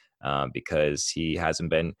Barnett because he hasn't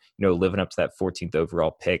been, living up to that 14th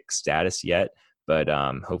overall pick status yet. But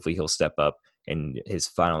hopefully he'll step up in his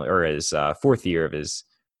fourth year of his,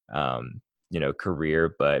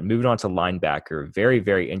 career. But moving on to linebacker, very,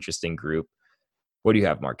 very interesting group. What do you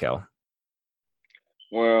have, Markel?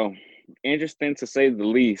 Well, interesting to say the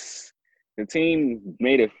least. The team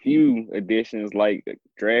made a few additions like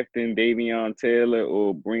drafting Davion Taylor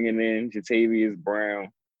or bringing in Jatavius Brown.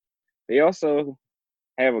 They also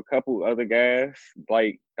have a couple other guys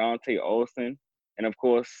like Dante Olson and, of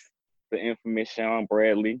course, the infamous Sean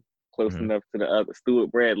Bradley, close enough to the other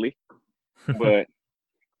Stuart Bradley. But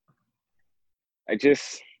I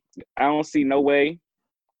don't see no way.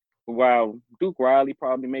 While Duke Riley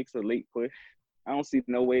probably makes a late push, I don't see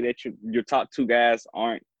no way that your top two guys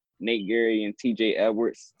aren't Nate Gary and TJ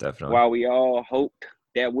Edwards. Definitely. While we all hoped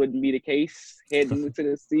that wouldn't be the case heading into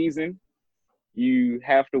the season, you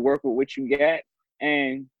have to work with what you got.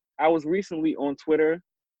 And I was recently on Twitter,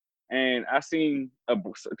 and I seen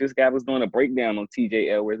this guy was doing a breakdown on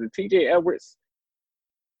TJ Edwards. And TJ Edwards,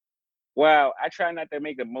 wow, I try not to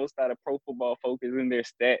make the most out of Pro Football Focus in their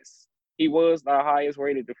stats. He was the highest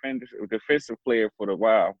rated defensive player for the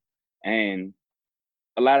while. And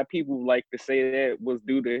a lot of people like to say that was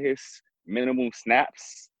due to his minimum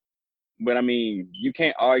snaps. But, I mean, you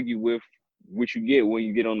can't argue with what you get when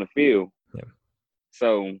you get on the field. Yeah.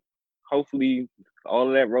 So, hopefully, all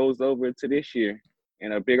of that rolls over to this year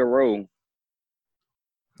in a bigger role.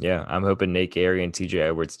 Yeah, I'm hoping Nate Gary and TJ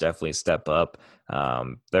Edwards definitely step up.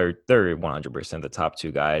 They're 100% the top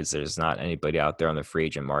two guys. There's not anybody out there on the free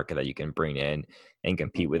agent market that you can bring in and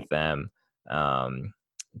compete with them.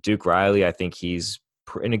 Duke Riley, I think he's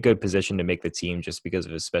in a good position to make the team just because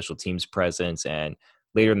of his special teams presence. And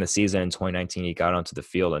later in the season in 2019, he got onto the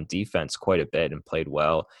field on defense quite a bit and played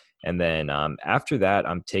well. And then after that,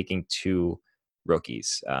 I'm taking two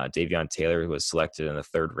rookies. Davion Taylor was selected in the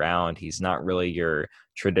 3rd round. He's not really your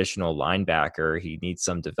traditional linebacker. He needs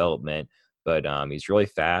some development, but he's really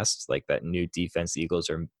fast, like that new defense the Eagles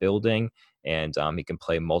are building, and he can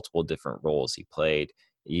play multiple different roles. He played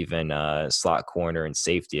even slot corner and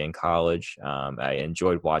safety in college. I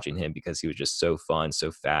enjoyed watching him because he was just so fun,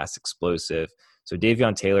 so fast, explosive. So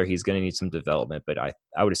Davion Taylor, he's going to need some development, but I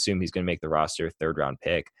would assume he's going to make the roster, 3rd round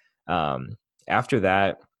pick. After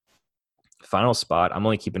that, final spot, I'm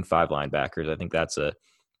only keeping 5 linebackers. I think that's a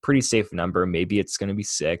pretty safe number. Maybe it's going to be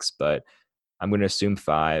 6, but I'm going to assume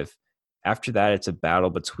 5. After that, it's a battle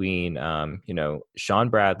between, Sean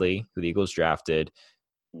Bradley, who the Eagles drafted,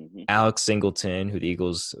 Mhm. Alex Singleton, who the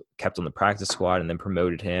Eagles kept on the practice squad and then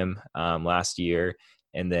promoted him last year,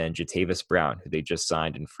 and then Jatavis Brown, who they just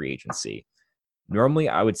signed in free agency. Normally,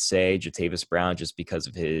 I would say Jatavis Brown just because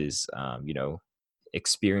of his,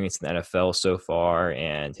 experience in the NFL so far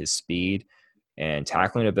and his speed and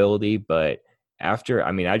tackling ability. But I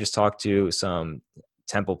just talked to some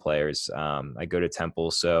Temple players. I go to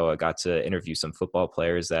Temple, so I got to interview some football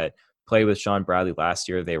players that played with Sean Bradley last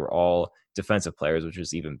year. They were all defensive players, which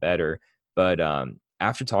was even better. But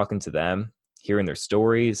after talking to them, hearing their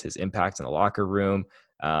stories, his impact in the locker room,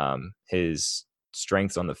 his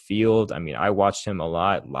strengths on the field. I mean, I watched him a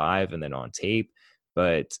lot live and then on tape,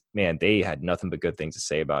 but man, they had nothing but good things to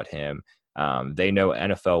say about him. They know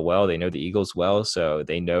NFL well, they know the Eagles well, so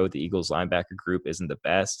they know the Eagles linebacker group isn't the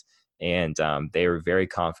best, and they are very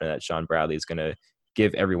confident that Sean Bradley is going to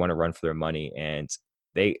give everyone a run for their money. And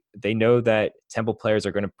they know that Temple players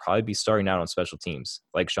are going to probably be starting out on special teams,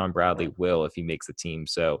 like Sean Bradley will if he makes the team.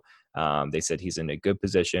 So they said he's in a good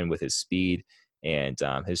position with his speed and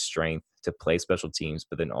his strength to play special teams,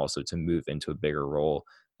 but then also to move into a bigger role.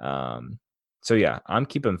 So yeah, I'm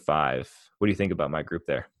keeping 5. What do you think about my group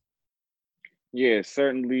there? Yeah,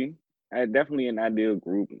 certainly. Definitely an ideal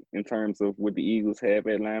group in terms of what the Eagles have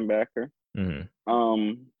at linebacker. Mm-hmm.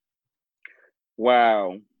 Um,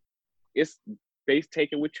 wow, it's base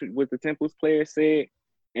taking what the Temples player said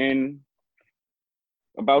and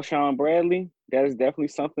about Sean Bradley. That is definitely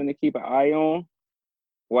something to keep an eye on.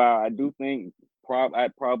 Wow, I do think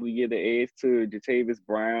I'd probably give the edge to Jatavis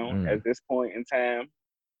Brown at this point in time,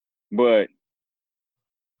 but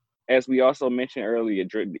as we also mentioned earlier,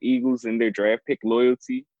 the Eagles and their draft pick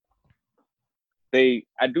loyalty.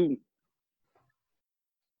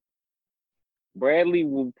 Bradley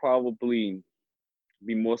will probably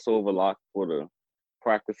be more so of a lock for the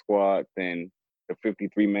practice squad than the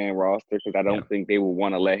 53-man roster because I don't think they would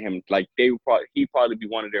want to let him. Like he'd probably be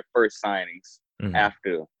one of their first signings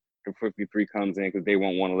after the 53 comes in because they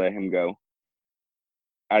won't want to let him go.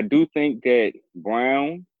 I do think that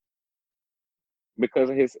Brown, because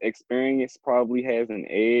of his experience, probably has an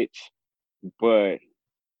edge, but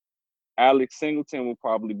Alex Singleton will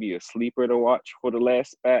probably be a sleeper to watch for the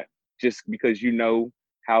last spot, just because you know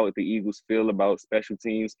how the Eagles feel about special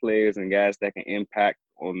teams players and guys that can impact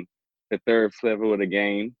on the third level of the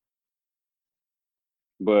game.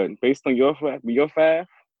 But based on your 5,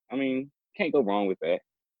 I mean, can't go wrong with that.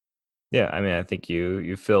 Yeah, I mean, I think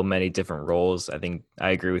you fill many different roles. I think I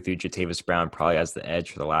agree with you. Jatavis Brown probably has the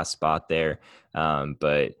edge for the last spot there.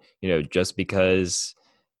 But just because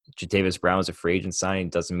Jatavis Brown was a free agent signing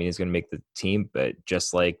doesn't mean he's going to make the team. But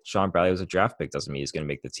just like Sean Bradley was a draft pick doesn't mean he's going to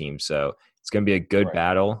make the team. So it's going to be a good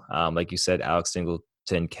battle. Like you said, Alex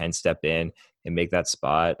Singleton can step in and make that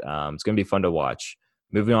spot. It's going to be fun to watch.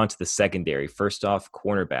 Moving on to the secondary. First off,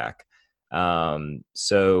 cornerback.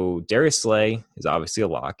 So Darius Slay is obviously a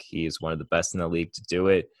lock. He is one of the best in the league to do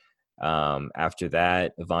it. After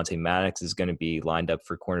that, Avonte Maddox is going to be lined up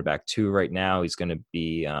for cornerback 2 right now. He's going to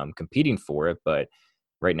be competing for it, but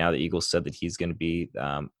right now the Eagles said that he's going to be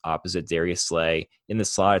opposite Darius Slay. In the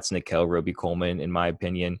slot, it's Nickell Robey-Coleman, in my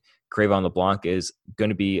opinion. Cre'Von LeBlanc is going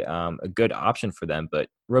to be a good option for them, but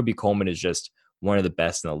Robey-Coleman is just one of the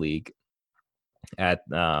best in the league at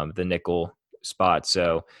the nickel spot.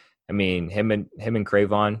 So I mean, him and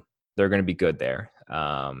Cre'Von, they're going to be good there.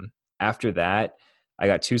 After that, I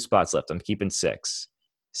got 2 spots left. I'm keeping 6.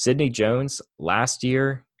 Sidney Jones, last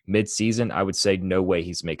year, mid-season, I would say no way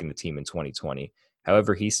he's making the team in 2020.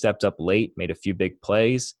 However, he stepped up late, made a few big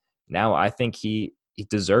plays. Now I think he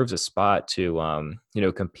deserves a spot to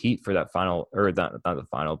compete for that final, or not the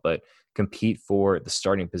final, but compete for the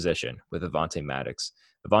starting position with Avonte Maddox.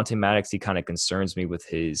 Avonte Maddox, he kind of concerns me with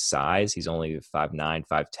his size. He's only 5'9",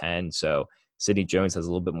 5'10". So Sidney Jones has a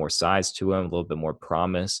little bit more size to him, a little bit more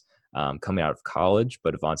promise coming out of college.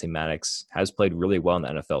 But Avonte Maddox has played really well in the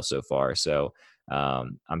NFL so far. So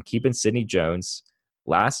I'm keeping Sidney Jones.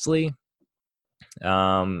 Lastly,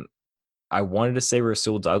 I wanted to say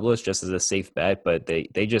Rasul Douglas just as a safe bet, but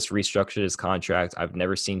they just restructured his contract. I've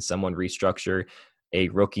never seen someone restructure a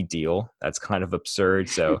rookie deal. That's kind of absurd.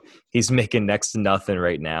 So he's making next to nothing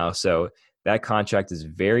right now. So that contract is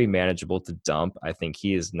very manageable to dump. I think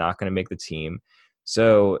he is not going to make the team.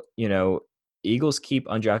 So, Eagles keep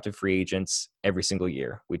undrafted free agents every single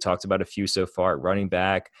year. We talked about a few so far: running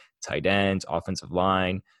back, tight end, offensive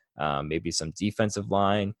line, maybe some defensive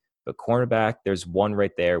line. But cornerback, there's one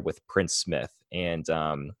right there with Prince Smith. And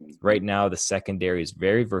right now, the secondary is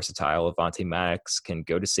very versatile. Avonte Maddox can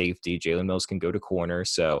go to safety. Jalen Mills can go to corner.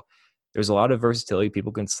 So there's a lot of versatility.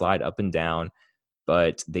 People can slide up and down,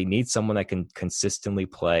 but they need someone that can consistently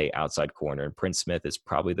play outside corner. And Prince Smith is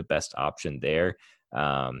probably the best option there.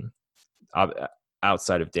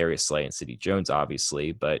 Outside of Darius Slay and Sidney Jones,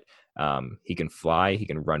 obviously, but he can fly. He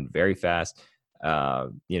can run very fast. I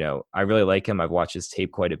really like him. I've watched his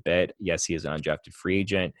tape quite a bit. Yes, he is an undrafted free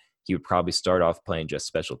agent. He would probably start off playing just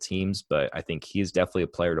special teams, but I think he's definitely a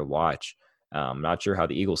player to watch. I'm not sure how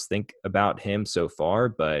the Eagles think about him so far,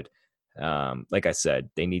 but like I said,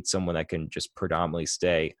 they need someone that can just predominantly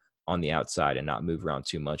stay on the outside and not move around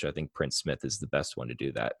too much. I think Prince Smith is the best one to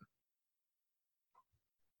do that.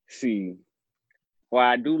 See, well,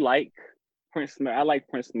 I do like Prince Smith. I like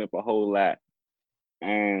Prince Smith a whole lot.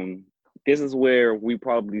 And this is where we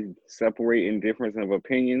probably separate in difference of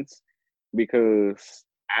opinions, because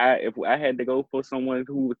if I had to go for someone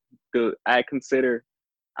who I consider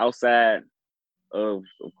outside of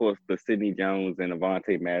course, the Sidney Jones and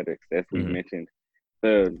Avonte Maddox, as we mentioned,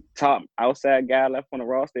 the top outside guy left on the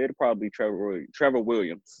roster, it'd probably be Trevor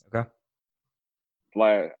Williams. Okay.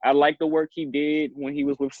 Like, I like the work he did when he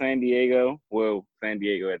was with San Diego. Well, San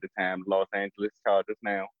Diego at the time, Los Angeles Chargers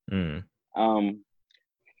now.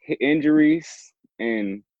 Injuries,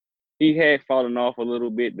 and he had fallen off a little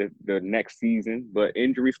bit the next season, but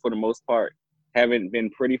injuries for the most part haven't been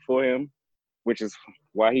pretty for him, which is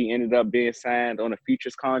why he ended up being signed on a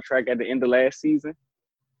futures contract at the end of last season.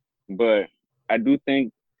 But I do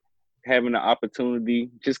think having the opportunity,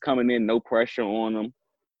 just coming in, no pressure on him,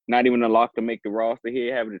 not even a lock to make the roster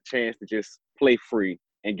here, having a chance to just play free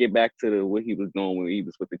and get back to what he was doing when he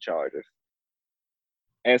was with the Chargers.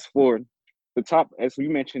 As for the top, as we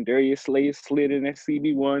mentioned, Darius Slay slid in at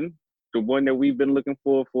CB1, the one that we've been looking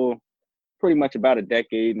for pretty much about a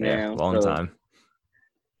decade now. Yeah, long time.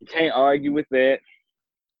 You can't argue with that.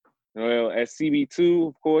 Well, at CB2,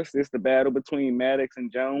 of course, it's the battle between Maddox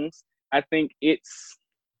and Jones. I think it's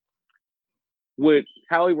what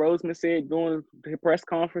Howie Roseman said during the press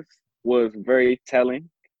conference was very telling,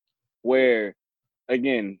 where,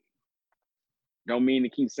 again, don't mean to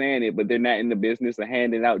keep saying it, but they're not in the business of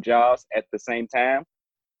handing out jobs at the same time.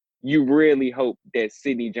 You really hope that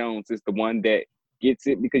Sidney Jones is the one that gets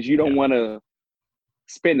it, because you don't want to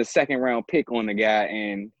spend a second-round pick on the guy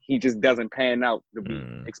and he just doesn't pan out to be,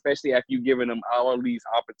 especially after you've given him all of these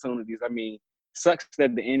opportunities. I mean, sucks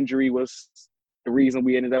that the injury was the reason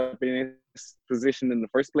we ended up in this position in the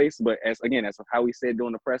first place. But as how we said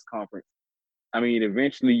during the press conference, I mean,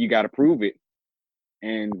 eventually you got to prove it.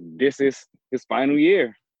 And this is his final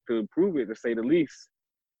year to prove it, to say the least.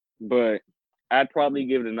 But I'd probably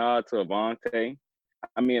give the nod to Avonte.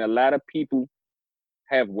 I mean, a lot of people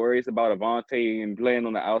have worries about Avonte and playing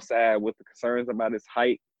on the outside with the concerns about his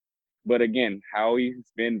height. But again,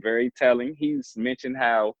 Howie's been very telling. He's mentioned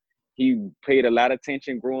how he paid a lot of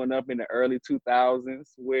attention growing up in the early 2000s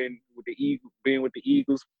when being with the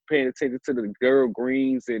Eagles, paying attention to the Gerald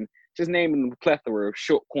Greens and just naming a plethora of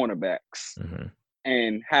short cornerbacks.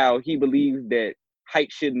 And how he believes that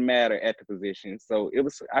height shouldn't matter at the position. So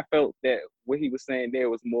I felt that what he was saying there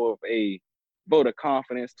was more of a vote of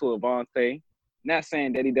confidence to Avonte. Not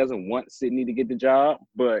saying that he doesn't want Sidney to get the job,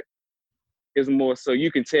 but it's more so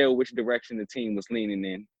you can tell which direction the team was leaning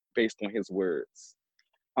in based on his words.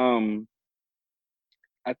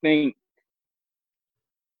 I think,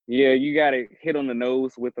 you got to hit on the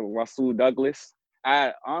nose with the Rasul Douglas.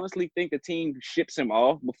 I honestly think the team ships him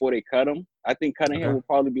off before they cut him. I think cutting him will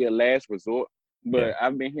probably be a last resort, but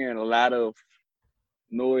I've been hearing a lot of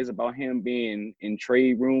noise about him being in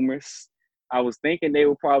trade rumors. I was thinking they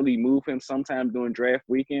would probably move him sometime during draft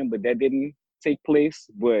weekend, but that didn't take place.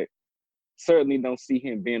 But certainly don't see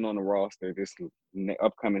him being on the roster this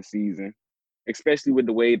upcoming season, especially with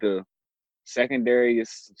the way the secondary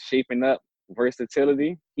is shaping up,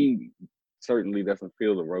 versatility. He certainly doesn't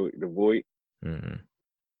feel the void.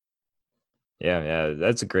 Yeah,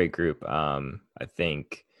 that's a great group. I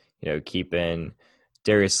think, keeping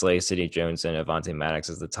Darius Slay, Sidney Jones, and Avonte Maddox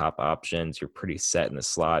as the top options, you're pretty set in the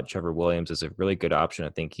slot. Trevor Williams is a really good option. I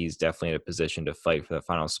think he's definitely in a position to fight for the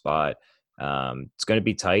final spot. It's going to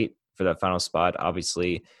be tight for that final spot.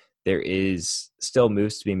 Obviously, there is still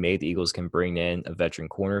moves to be made. The Eagles can bring in a veteran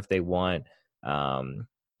corner if they want.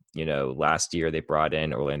 Last year they brought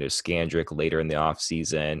in Orlando Scandrick later in the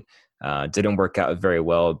offseason. Didn't work out very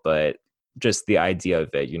well, but just the idea of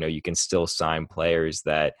it, you can still sign players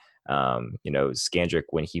that, Scandrick,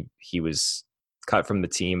 when he was cut from the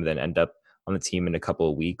team, then end up on the team in a couple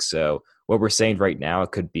of weeks. So what we're saying right now,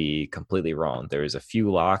 it could be completely wrong. There's a few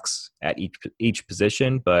locks at each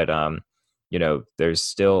position, but there's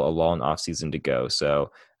still a long offseason to go. So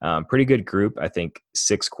pretty good group. I think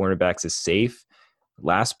 6 cornerbacks is safe.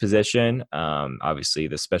 Last position, obviously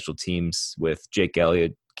the special teams with Jake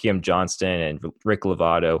Elliott, Cam Johnston, and Rick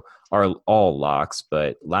Lovato are all locks.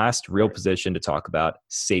 But last real position to talk about,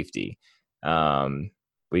 safety.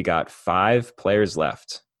 We got 5 players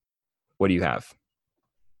left. What do you have?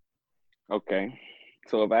 Okay.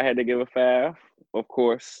 So if I had to give a 5, of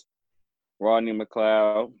course, Rodney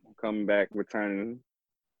McLeod coming back, returning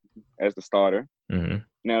as the starter. Mm-hmm.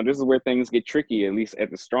 Now, this is where things get tricky, at least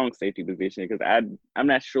at the strong safety position, because I'm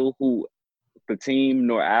not sure who the team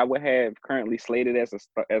nor I would have currently slated as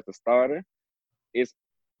the starter. It's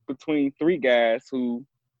between 3 guys who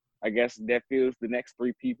I guess that fills the next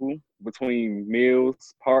 3 people between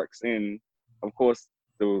Mills, Parks, and, of course,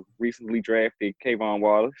 the recently drafted Kayvon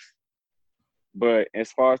Wallace. But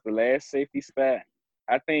as far as the last safety spot,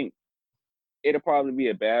 I think it'll probably be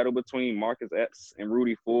a battle between Marcus Epps and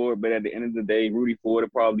Rudy Ford. But at the end of the day, Rudy Ford will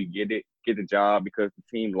probably get the job because the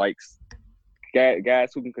team likes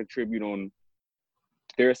guys who can contribute on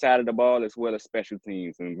their side of the ball as well as special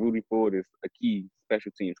teams. And Rudy Ford is a key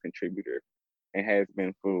special teams contributor and has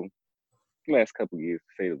been for the last couple of years,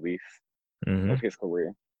 to say the least, of his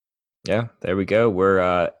career. Yeah, there we go.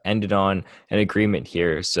 We're ended on an agreement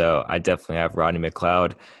here. So I definitely have Rodney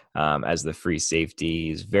McLeod as the free safety.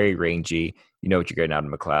 He's very rangy. You know what you're getting out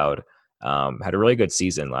of McLeod. Had a really good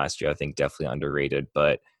season last year. I think definitely underrated.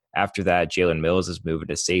 But after that, Jalen Mills is moving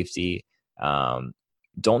to safety.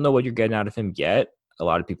 Don't know what you're getting out of him yet. A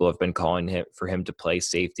lot of people have been calling for him to play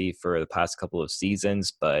safety for the past couple of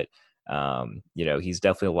seasons, but he's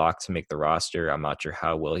definitely locked to make the roster. I'm not sure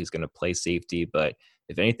how well he's going to play safety, but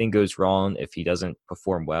if anything goes wrong, if he doesn't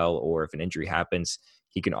perform well, or if an injury happens,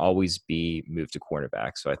 he can always be moved to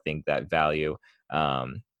cornerback. So I think that value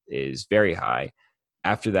is very high.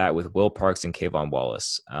 After that, with Will Parks and Kayvon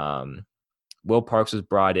Wallace, Will Parks was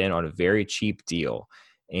brought in on a very cheap deal.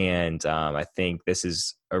 And I think this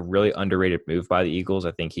is a really underrated move by the Eagles.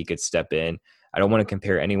 I think he could step in. I don't want to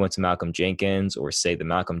compare anyone to Malcolm Jenkins or say the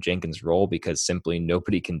Malcolm Jenkins role because simply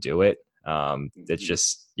nobody can do it. It's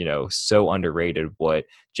just, so underrated what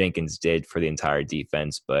Jenkins did for the entire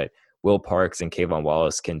defense. But Will Parks and Kayvon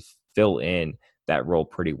Wallace can fill in that role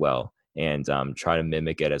pretty well and try to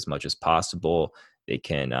mimic it as much as possible. They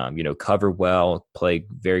can, cover well, play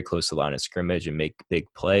very close to the line of scrimmage and make big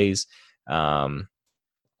plays.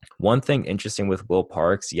 One thing interesting with Will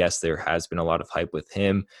Parks, yes, there has been a lot of hype with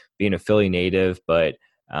him being a Philly native, but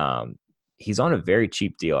he's on a very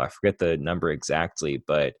cheap deal. I forget the number exactly,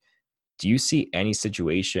 but do you see any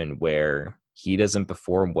situation where he doesn't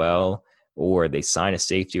perform well or they sign a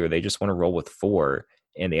safety or they just want to roll with 4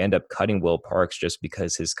 and they end up cutting Will Parks just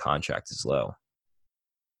because his contract is low?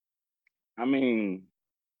 I mean,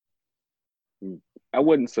 that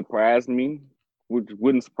wouldn't surprise me. Which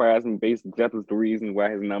wouldn't surprise me based that was the reason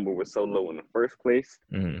why his number was so low in the first place.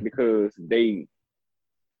 Because I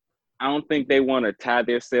don't think they want to tie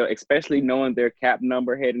themselves, especially knowing their cap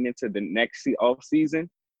number heading into the next off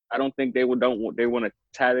season. I don't think they want to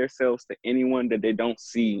tie themselves to anyone that they don't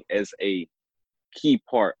see as a key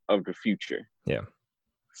part of the future. Yeah.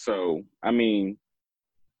 So, I mean,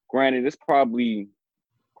 granted, this probably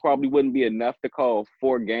wouldn't be enough to call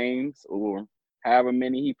 4 games or however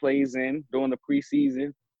many he plays in during the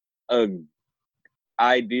preseason, an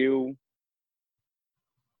ideal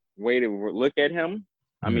way to look at him.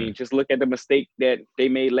 I mean, just look at the mistake that they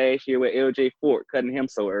made last year with LJ Fort, cutting him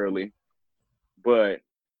so early. But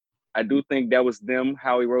I do think that was them,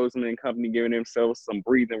 Howie Roseman and company, giving themselves some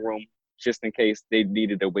breathing room just in case they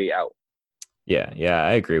needed a way out. Yeah,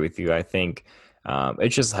 I agree with you. I think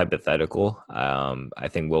it's just hypothetical. I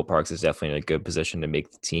think Will Parks is definitely in a good position to make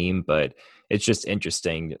the team, but it's just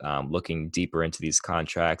interesting looking deeper into these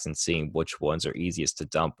contracts and seeing which ones are easiest to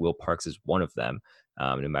dump. Will Parks is one of them,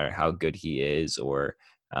 no matter how good he is, or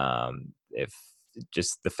if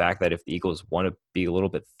just the fact that if the Eagles want to be a little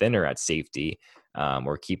bit thinner at safety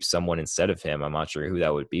or keep someone instead of him, I'm not sure who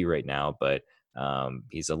that would be right now, but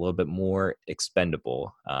he's a little bit more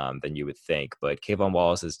expendable than you would think. But Kayvon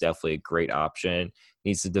Wallace is definitely a great option.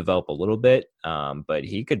 Needs to develop a little bit, but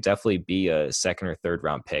he could definitely be a 2nd or 3rd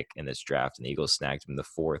round pick in this draft, and the Eagles snagged him in the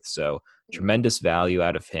 4th. So tremendous value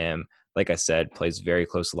out of him. Like I said, plays very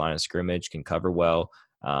close to the line of scrimmage, can cover well,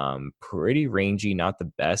 pretty rangy, not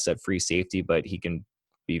the best at free safety, but he can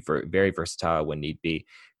be very versatile when need be.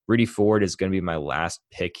 Rudy Ford is going to be my last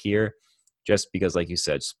pick here, just because, like you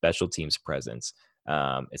said, special teams presence.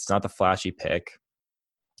 It's not the flashy pick.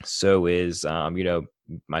 So is,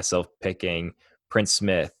 myself picking Prince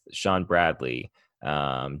Smith, Sean Bradley,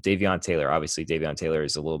 Davion Taylor. Obviously, Davion Taylor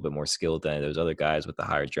is a little bit more skilled than those other guys with the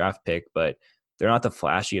higher draft pick, but they're not the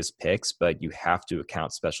flashiest picks, but you have to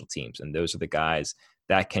account special teams. And those are the guys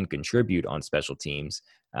that can contribute on special teams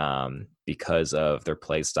because of their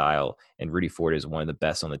play style. And Rudy Ford is one of the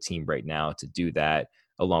best on the team right now to do that,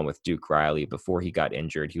 along with Duke Riley. Before he got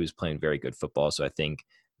injured, he was playing very good football. So I think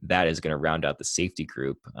that is going to round out the safety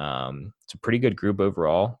group. It's a pretty good group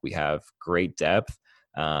overall. We have great depth.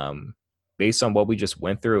 Based on what we just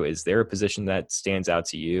went through, is there a position that stands out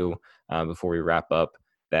to you before we wrap up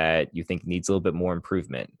that you think needs a little bit more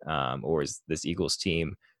improvement? Or is this Eagles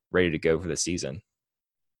team ready to go for the season?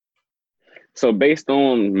 So based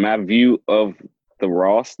on my view of the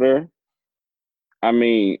roster, I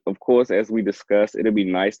mean, of course, as we discussed, it'd be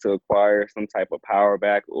nice to acquire some type of power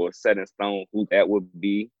back or set in stone who that would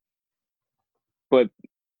be. But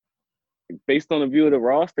based on the view of the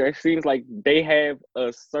roster, it seems like they have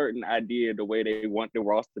a certain idea of the way they want the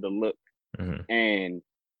roster to look. Mm-hmm. And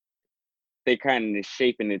they kind of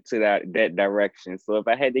shaping it to that direction. So if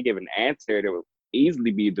I had to give an answer, it would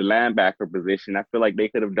easily be the linebacker position. I feel like they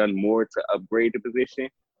could have done more to upgrade the position.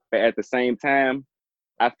 But at the same time,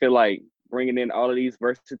 I feel like bringing in all of these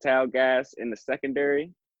versatile guys in the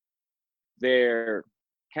secondary, they're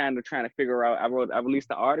kind of trying to figure out. I released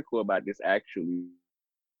an article about this actually.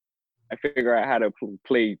 I figure out how to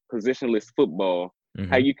play positionless football,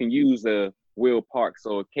 how you can use a Will Parks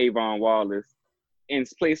or Kayvon Wallace in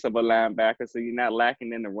place of a linebacker, so you're not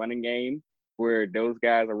lacking in the running game, where those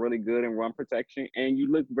guys are really good in run protection, and you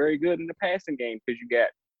look very good in the passing game because you got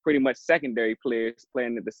pretty much secondary players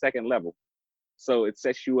playing at the second level. So it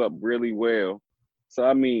sets you up really well. So,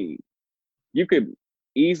 I mean, you could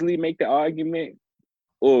easily make the argument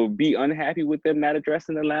or be unhappy with them not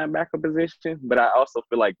addressing the linebacker position, but I also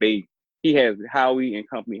feel like Howie and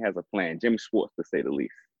company has a plan, Jimmy Schwartz to say the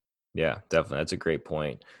least. Yeah, definitely. That's a great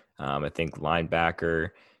point. I think linebacker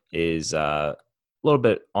is a little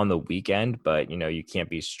bit on the weekend, but, you can't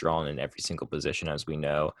be strong in every single position, as we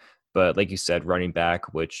know. But like you said, running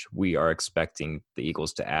back, which we are expecting the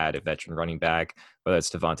Eagles to add a veteran running back, whether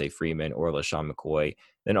it's Devontae Freeman or LaShawn McCoy.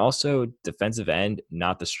 Then also defensive end,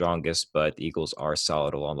 not the strongest, but the Eagles are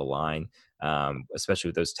solid along the line, especially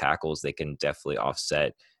with those tackles. They can definitely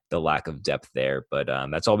offset the lack of depth there. But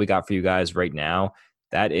that's all we got for you guys right now.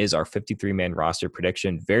 That is our 53-man roster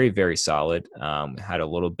prediction. Very, very solid. Had a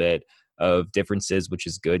little bit of differences, which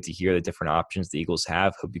is good to hear the different options the Eagles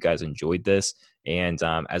have. Hope you guys enjoyed this. And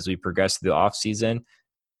as we progress through the offseason,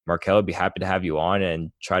 Markel, I'd be happy to have you on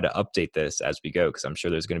and try to update this as we go, because I'm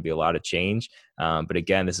sure there's going to be a lot of change. But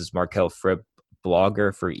again, this is Markel Fripp,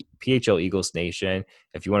 blogger for PHL Eagles Nation.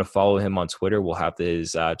 If you want to follow him on Twitter, we'll have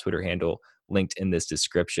his Twitter handle linked in this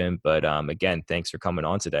description. But again, thanks for coming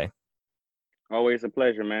on today. Always a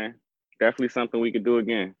pleasure, man. Definitely something we could do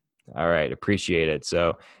again. All right. Appreciate it.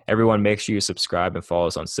 So everyone, make sure you subscribe and follow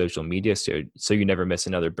us on social media so you never miss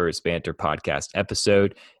another Birds Banter podcast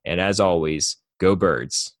episode. And as always, go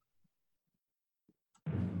Birds.